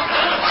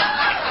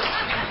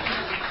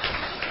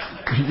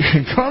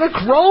 You're gonna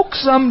croak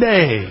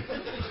someday.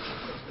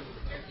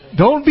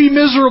 Don't be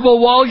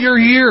miserable while you're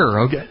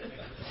here. Okay.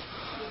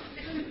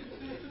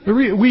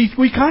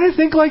 We kind of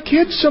think like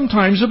kids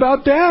sometimes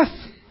about death.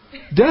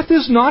 Death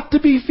is not to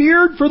be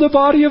feared for the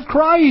body of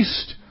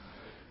Christ.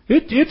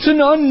 It's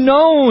an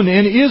unknown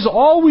and is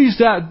always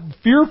that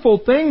fearful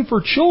thing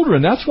for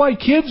children. That's why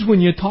kids,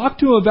 when you talk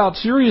to them about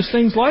serious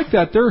things like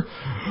that, they're...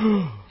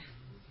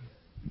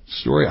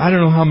 Story. I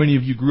don't know how many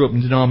of you grew up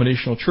in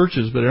denominational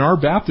churches, but in our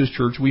Baptist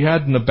church, we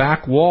had in the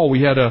back wall,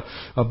 we had a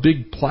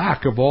big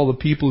plaque of all the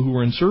people who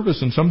were in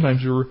service, and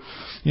sometimes there were,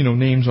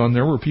 names on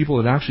there where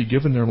people had actually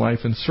given their life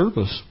in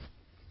service.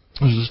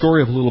 There's a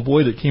story of a little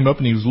boy that came up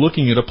and he was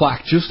looking at a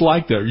plaque just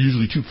like that.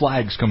 Usually 2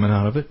 flags coming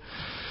out of it.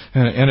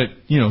 And it,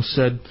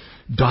 said,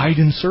 died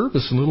in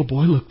service. And the little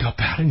boy looked up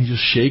at it and he's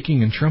just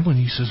shaking and trembling.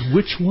 He says,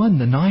 which one,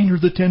 the 9 or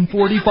the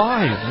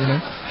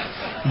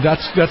 1045?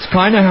 That's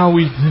kind of how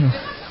we,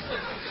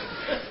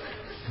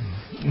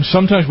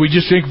 Sometimes we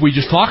just think if we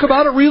just talk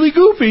about it really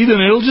goofy,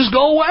 then it'll just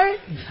go away.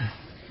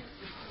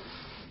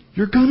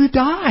 You're going to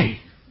die.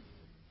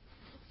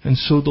 And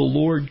so the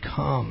Lord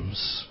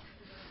comes.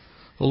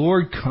 The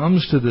Lord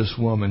comes to this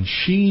woman.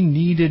 She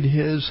needed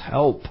His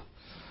help.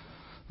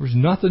 There was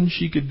nothing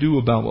she could do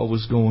about what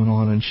was going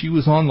on, and she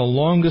was on the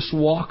longest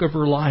walk of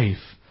her life.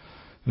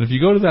 And if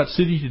you go to that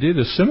city today,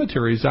 the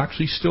cemetery is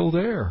actually still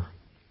there.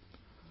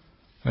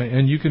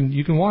 And you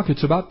can walk.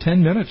 It's about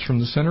 10 minutes from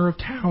the center of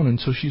town. And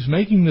so she's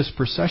making this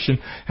procession.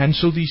 And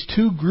so these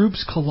two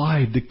groups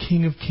collide, the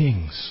King of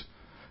Kings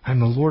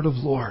and the Lord of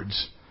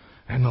Lords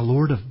and the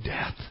Lord of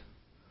Death.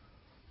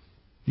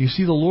 You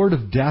see, the Lord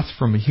of Death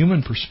from a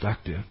human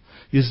perspective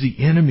is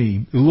the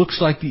enemy. It looks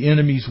like the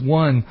enemy's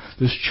won.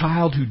 This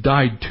child who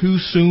died too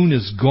soon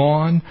is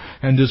gone,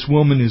 and this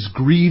woman is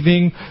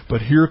grieving.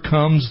 But here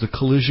comes the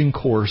collision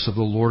course of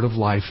the Lord of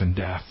life and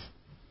death.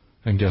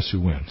 And guess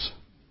who wins?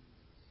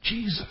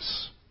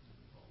 Jesus.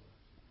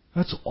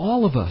 That's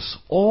all of us,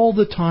 all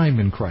the time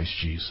in Christ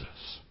Jesus.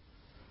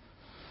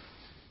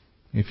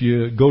 If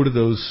you go to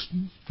those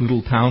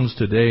little towns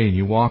today and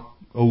you walk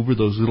over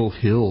those little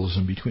hills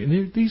in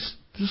between, these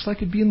just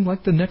like it being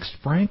like the next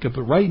Franca,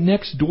 but right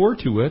next door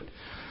to it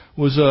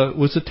was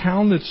a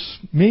town that's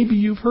maybe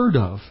you've heard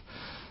of.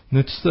 And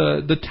it's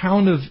the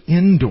town of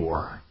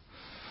Endor.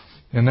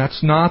 And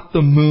that's not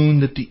the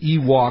moon that the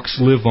Ewoks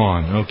live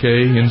on,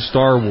 okay, in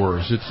Star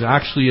Wars. It's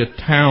actually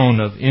a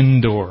town of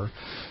Endor.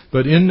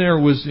 But in there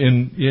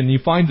and you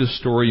find this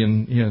story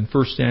in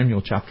 1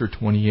 Samuel chapter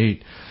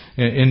 28.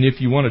 And if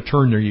you want to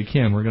turn there, you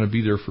can. We're going to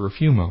be there for a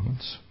few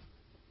moments.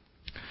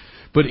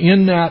 But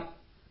in that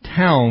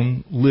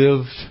town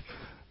lived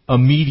a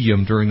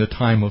medium during the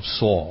time of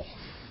Saul,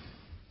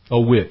 a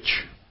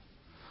witch,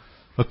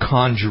 a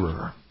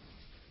conjurer.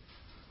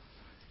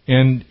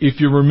 And if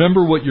you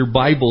remember what your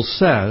Bible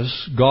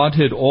says, God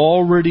had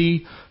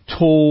already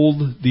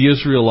told the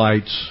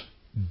Israelites,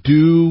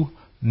 do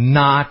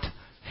not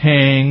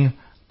hang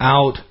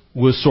out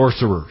with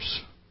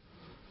sorcerers.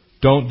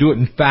 Don't do it.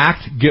 In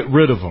fact, get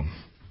rid of them.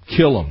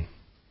 Kill them.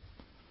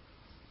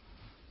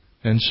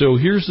 And so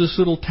here's this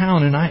little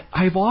town, and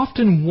I've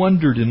often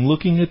wondered in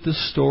looking at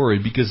this story,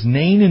 because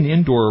Nain and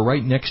Endor are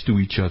right next to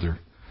each other.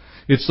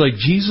 It's like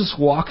Jesus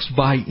walks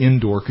by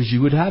Endor, because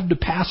you would have to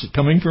pass it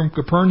coming from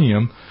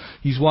Capernaum.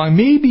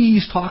 Maybe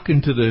he's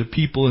talking to the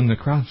people in the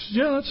crowd. Says,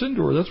 yeah, that's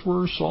Endor. That's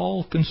where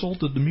Saul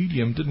consulted the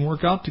medium. Didn't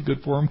work out too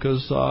good for him,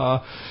 because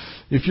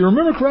if you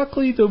remember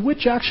correctly, the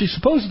witch actually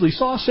supposedly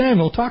saw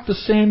Samuel, talked to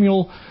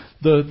Samuel,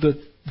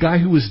 the guy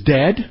who was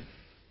dead,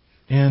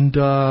 and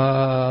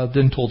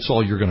then told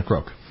Saul, you're going to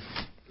croak.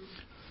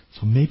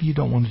 So maybe you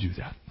don't want to do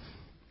that.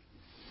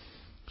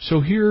 So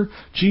here,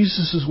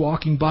 Jesus is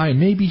walking by, and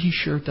maybe he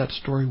shared that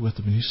story with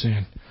him, and he's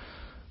saying,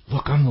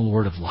 look, I'm the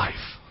Lord of life.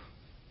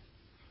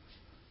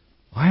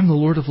 I am the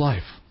Lord of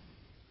life.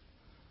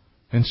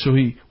 And so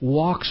he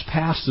walks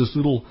past this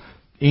little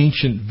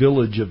ancient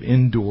village of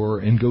Endor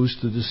and goes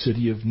to the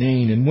city of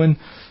Nain. And when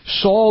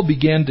Saul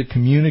began to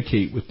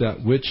communicate with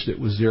that witch that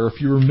was there,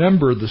 if you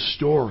remember the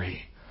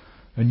story,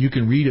 and you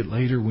can read it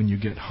later when you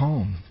get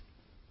home,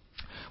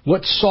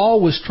 What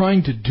Saul was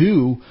trying to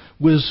do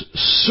was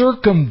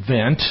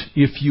circumvent,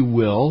 if you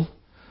will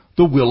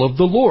of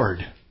the Lord.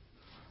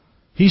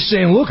 He's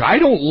saying, look, I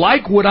don't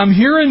like what I'm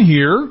hearing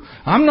here.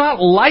 I'm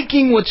not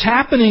liking what's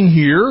happening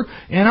here,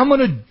 and I'm going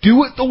to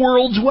do it the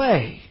world's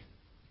way.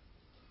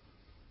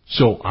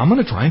 So I'm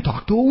going to try and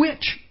talk to a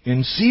witch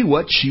and see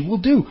what she will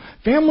do.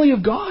 Family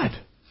of God.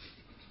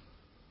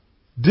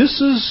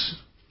 This is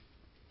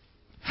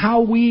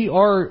how we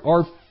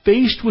are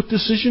faced with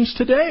decisions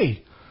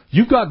today.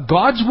 You've got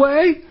God's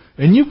way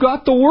and you've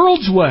got the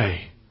world's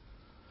way.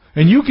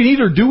 And you can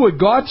either do what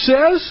God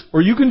says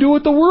or you can do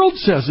what the world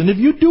says. And if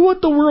you do what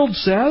the world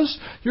says,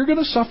 you're going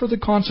to suffer the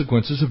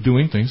consequences of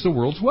doing things the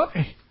world's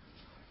way.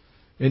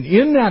 And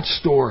in that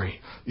story,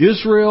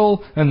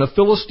 Israel and the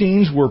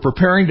Philistines were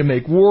preparing to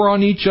make war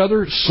on each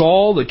other.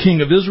 Saul, the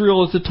king of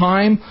Israel at the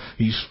time,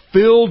 he's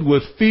filled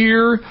with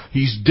fear.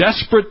 He's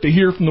desperate to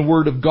hear from the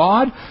Word of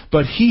God,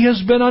 but he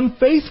has been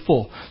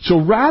unfaithful.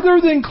 So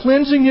rather than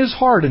cleansing his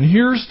heart, and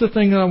here's the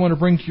thing that I want to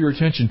bring to your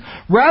attention,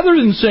 rather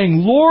than saying,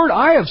 Lord,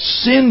 I have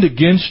sinned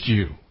against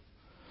you.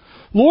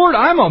 Lord,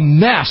 I'm a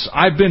mess.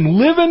 I've been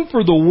living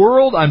for the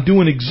world. I'm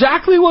doing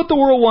exactly what the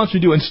world wants me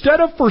to do.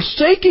 Instead of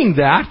forsaking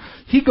that,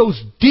 he goes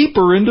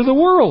deeper into the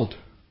world.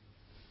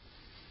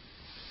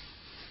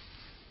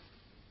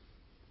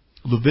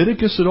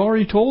 Leviticus had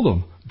already told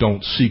him,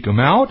 don't seek them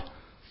out.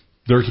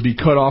 They're to be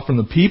cut off from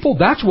the people.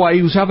 That's why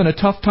he was having a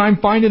tough time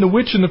finding a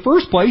witch in the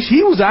first place.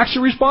 He was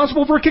actually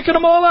responsible for kicking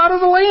them all out of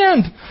the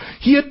land.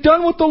 He had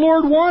done what the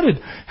Lord wanted.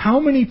 How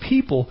many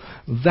people,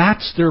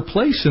 that's their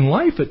place in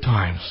life at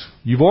times?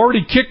 You've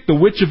already kicked the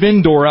witch of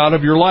Endor out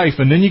of your life,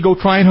 and then you go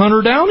try and hunt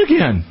her down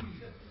again.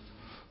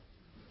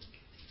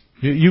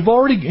 You've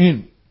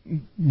already,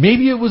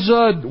 maybe it was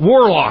a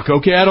warlock.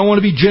 Okay, I don't want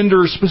to be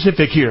gender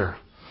specific here.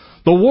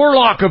 The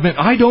warlock of it,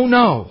 I don't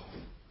know.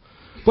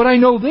 But I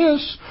know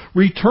this,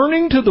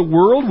 returning to the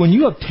world when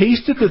you have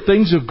tasted the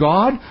things of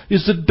God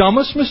is the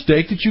dumbest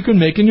mistake that you can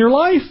make in your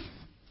life.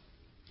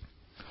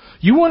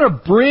 You want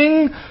to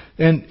bring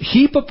and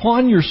heap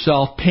upon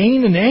yourself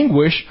pain and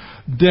anguish,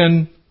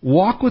 then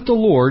walk with the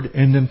Lord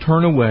and then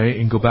turn away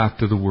and go back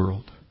to the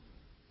world.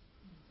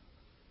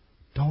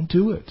 Don't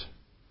do it.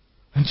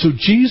 And so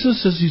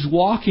Jesus, as he's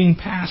walking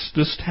past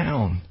this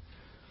town,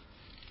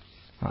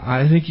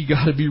 I think you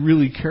got to be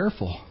really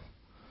careful.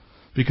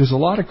 Because a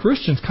lot of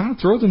Christians kind of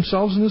throw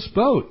themselves in this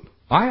boat.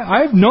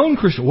 I've known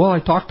Christians. Well, I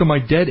talk to my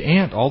dead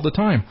aunt all the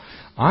time.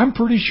 I'm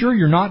pretty sure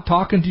you're not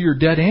talking to your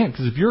dead aunt.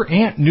 Because if your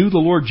aunt knew the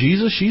Lord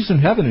Jesus, she's in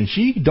heaven. And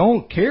she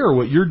don't care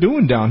what you're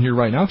doing down here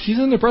right now. She's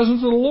in the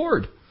presence of the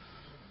Lord.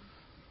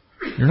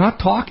 You're not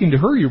talking to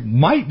her. You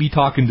might be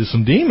talking to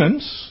some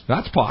demons.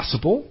 That's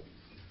possible.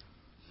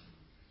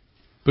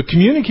 But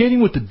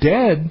communicating with the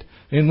dead,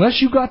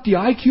 unless you've got the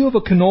IQ of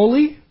a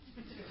cannoli,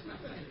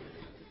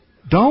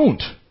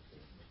 don't.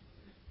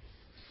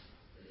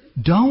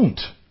 Don't.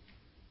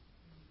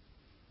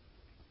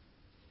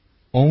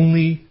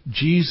 Only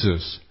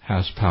Jesus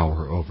has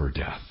power over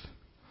death.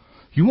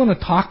 You want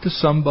to talk to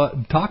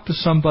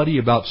somebody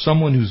about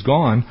someone who's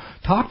gone,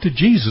 talk to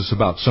Jesus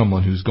about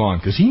someone who's gone,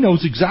 because he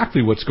knows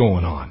exactly what's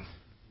going on.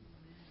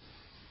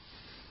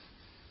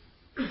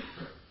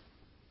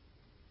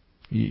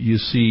 You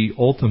see,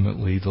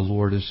 ultimately, the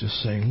Lord is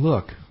just saying,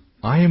 look,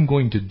 I am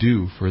going to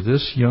do for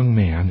this young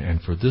man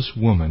and for this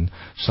woman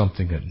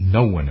something that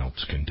no one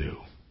else can do.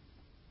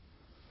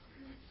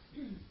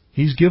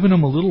 He's given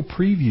them a little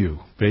preview,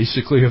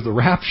 basically, of the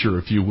rapture,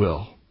 if you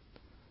will.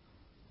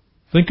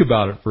 Think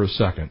about it for a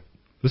second.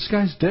 This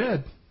guy's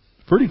dead.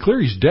 Pretty clear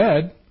he's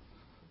dead.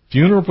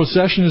 Funeral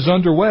procession is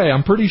underway.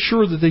 I'm pretty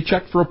sure that they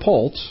checked for a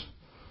pulse.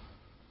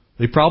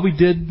 They probably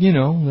did,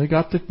 they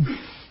got the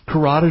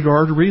carotid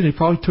artery. They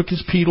probably took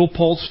his pedal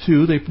pulse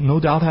too. They no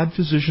doubt had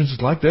physicians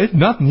like that.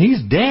 Nothing.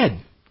 He's dead.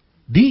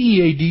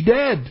 D-E-A-D,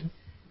 dead.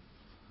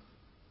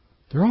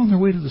 They're on their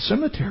way to the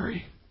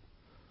cemetery.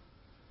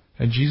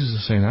 And Jesus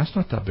is saying, that's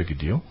not that big a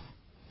deal.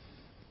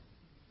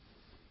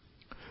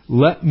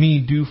 Let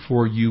me do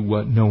for you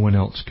what no one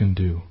else can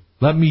do.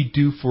 Let me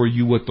do for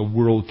you what the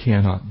world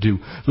cannot do.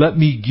 Let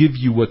me give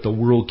you what the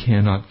world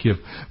cannot give.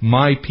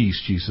 My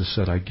peace, Jesus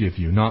said, I give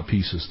you. Not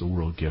peace as the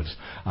world gives.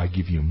 I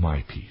give you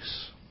my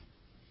peace.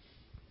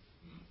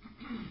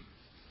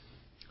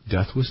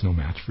 Death was no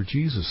match for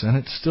Jesus, and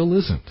it still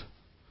isn't.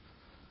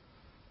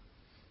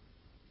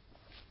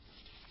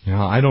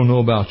 Now, I don't know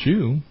about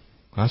you.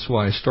 That's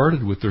why I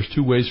started with there's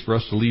two ways for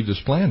us to leave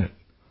this planet.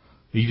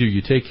 Either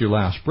you take your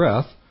last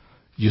breath,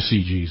 you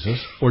see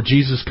Jesus, or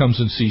Jesus comes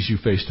and sees you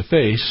face to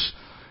face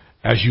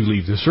as you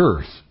leave this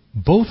earth.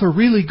 Both are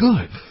really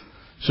good.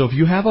 So if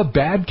you have a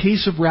bad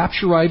case of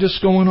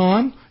rapturitis going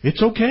on,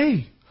 it's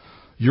okay.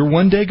 You're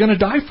one day going to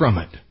die from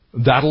it.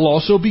 That'll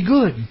also be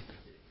good.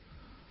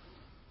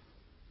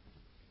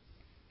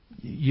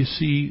 You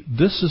see,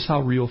 this is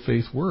how real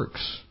faith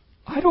works.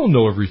 I don't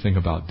know everything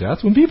about death.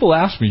 When people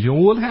ask me,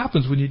 what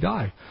happens when you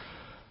die?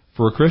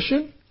 For a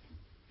Christian,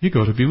 you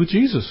go to be with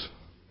Jesus.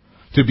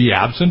 To be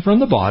absent from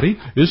the body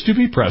is to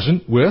be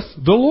present with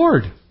the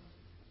Lord.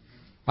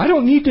 I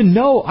don't need to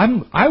know.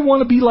 I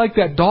want to be like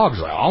that dog.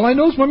 All I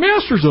know is my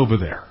master's over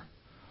there.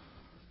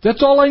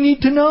 That's all I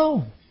need to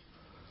know.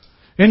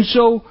 And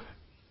so,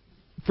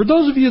 for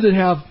those of you that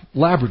have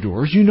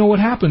Labradors, you know what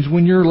happens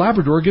when your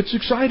Labrador gets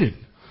excited.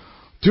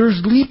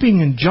 There's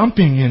leaping and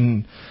jumping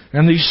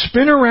and they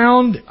spin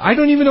around. I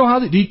don't even know how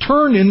they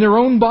turn in their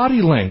own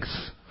body length.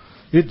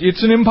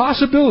 It's an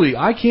impossibility.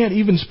 I can't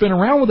even spin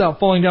around without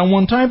falling down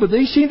one time, but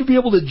they seem to be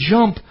able to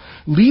jump,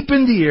 leap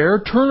in the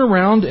air, turn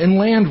around, and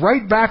land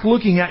right back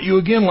looking at you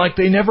again like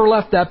they never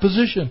left that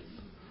position.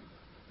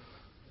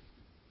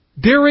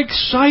 They're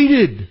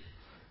excited.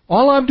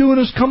 All I'm doing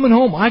is coming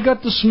home. I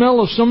got the smell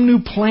of some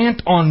new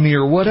plant on me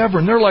or whatever,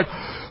 and they're like,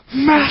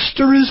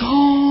 Master is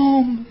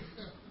home.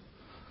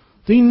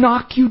 They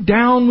knock you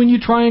down when you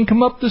try and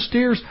come up the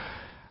stairs.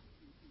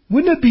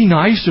 Wouldn't it be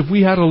nice if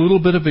we had a little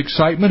bit of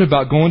excitement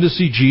about going to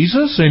see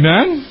Jesus?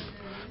 Amen?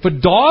 If a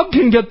dog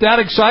can get that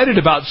excited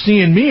about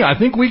seeing me, I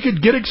think we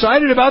could get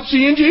excited about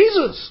seeing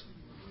Jesus.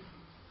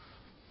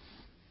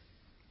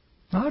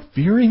 Not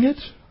fearing it.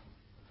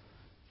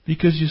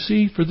 Because you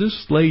see, for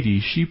this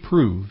lady, she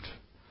proved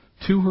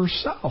to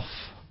herself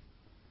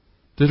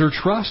that her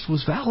trust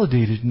was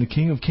validated in the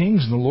King of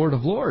Kings and the Lord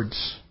of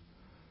Lords.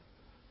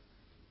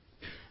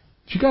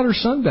 She got her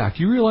son back.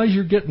 You realize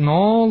you're getting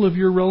all of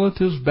your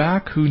relatives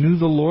back who knew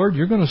the Lord?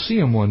 You're going to see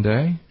him one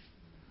day.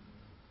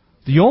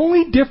 The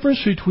only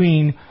difference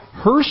between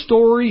her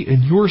story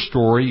and your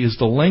story is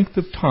the length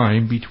of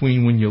time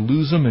between when you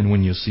lose them and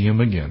when you see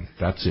them again.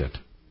 That's it.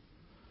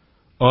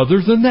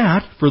 Other than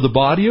that, for the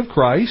body of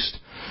Christ,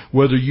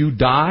 whether you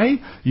die,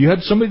 you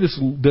had somebody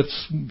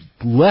that's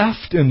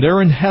left and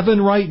they're in heaven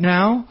right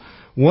now,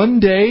 one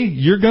day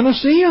you're going to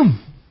see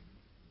them.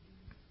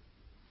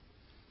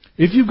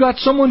 If you've got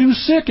someone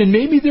who's sick and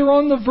maybe they're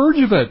on the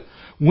verge of it,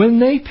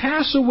 when they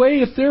pass away,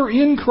 if they're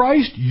in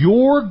Christ,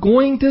 you're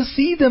going to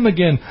see them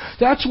again.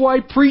 That's why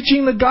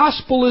preaching the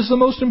gospel is the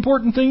most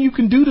important thing you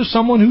can do to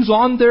someone who's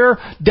on their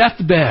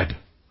deathbed.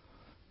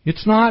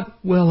 It's not,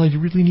 well, I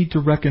really need to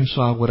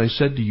reconcile what I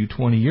said to you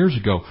 20 years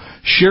ago.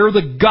 Share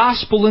the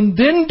gospel and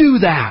then do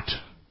that.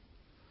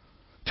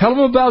 Tell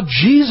them about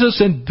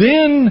Jesus and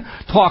then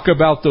talk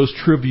about those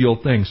trivial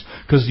things.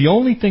 Because the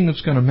only thing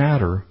that's going to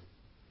matter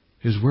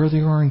is where they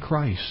are in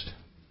Christ.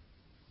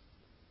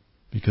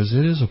 Because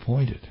it is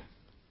appointed.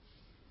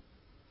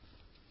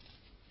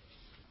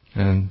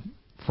 And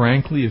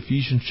frankly,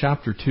 Ephesians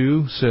chapter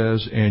 2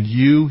 says, and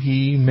you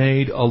he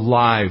made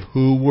alive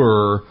who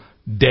were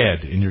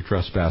dead in your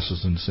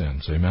trespasses and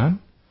sins. Amen?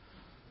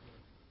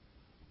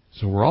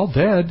 So we're all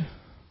dead.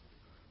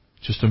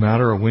 It's just a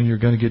matter of when you're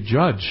going to get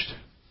judged.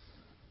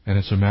 And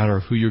it's a matter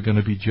of who you're going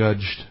to be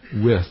judged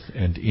with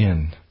and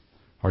in.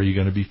 Are you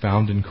going to be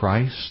found in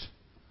Christ?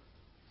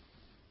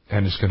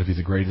 And it's going to be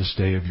the greatest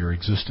day of your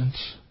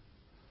existence?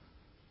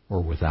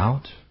 Or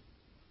without?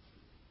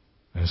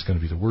 And it's going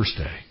to be the worst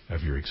day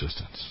of your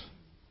existence.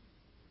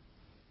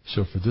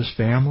 So for this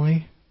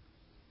family,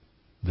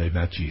 they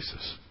met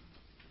Jesus.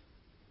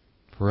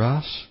 For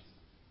us,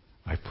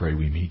 I pray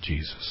we meet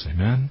Jesus.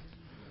 Amen?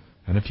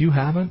 And if you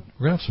haven't,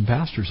 we're going to have some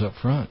pastors up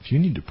front. If you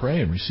need to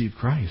pray and receive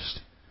Christ,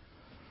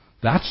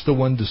 that's the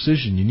one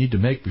decision you need to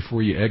make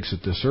before you exit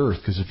this earth.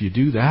 Because if you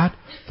do that,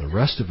 the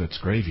rest of it's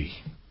gravy.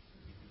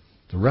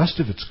 The rest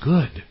of it's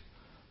good.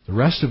 The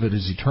rest of it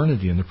is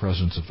eternity in the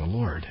presence of the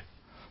Lord.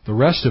 The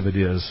rest of it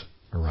is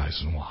arise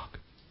and walk.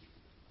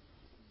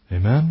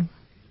 Amen?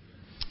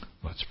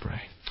 Let's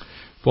pray.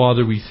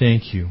 Father, we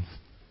thank you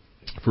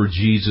for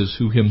Jesus,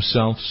 who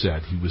himself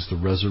said he was the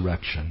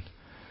resurrection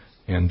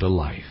and the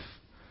life.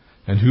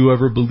 And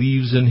whoever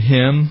believes in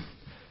him,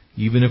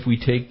 even if we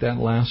take that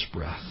last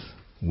breath,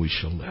 we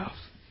shall live.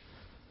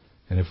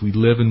 And if we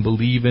live and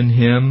believe in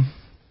him,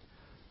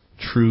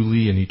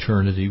 truly in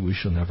eternity we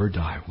shall never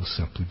die. We'll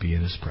simply be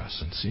in his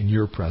presence, in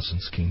your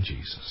presence, King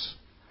Jesus.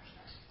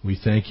 We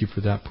thank you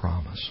for that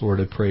promise. Lord,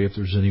 I pray if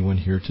there's anyone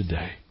here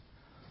today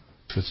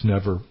that's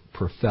never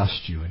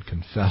professed you and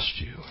confessed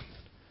you and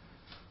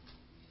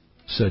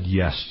said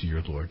yes to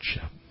your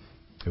Lordship,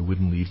 they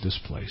wouldn't leave this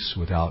place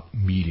without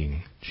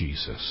meeting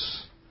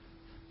Jesus.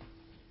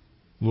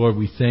 Lord,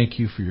 we thank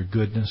you for your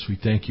goodness. We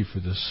thank you for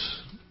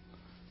this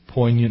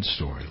poignant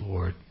story,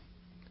 Lord,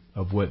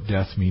 of what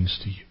death means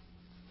to you.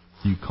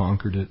 You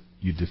conquered it,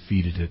 you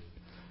defeated it,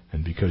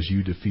 and because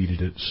you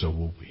defeated it, so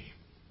will we.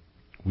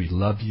 We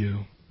love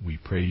you, we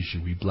praise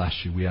you, we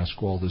bless you. We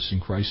ask all this in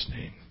Christ's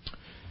name.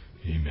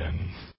 Amen.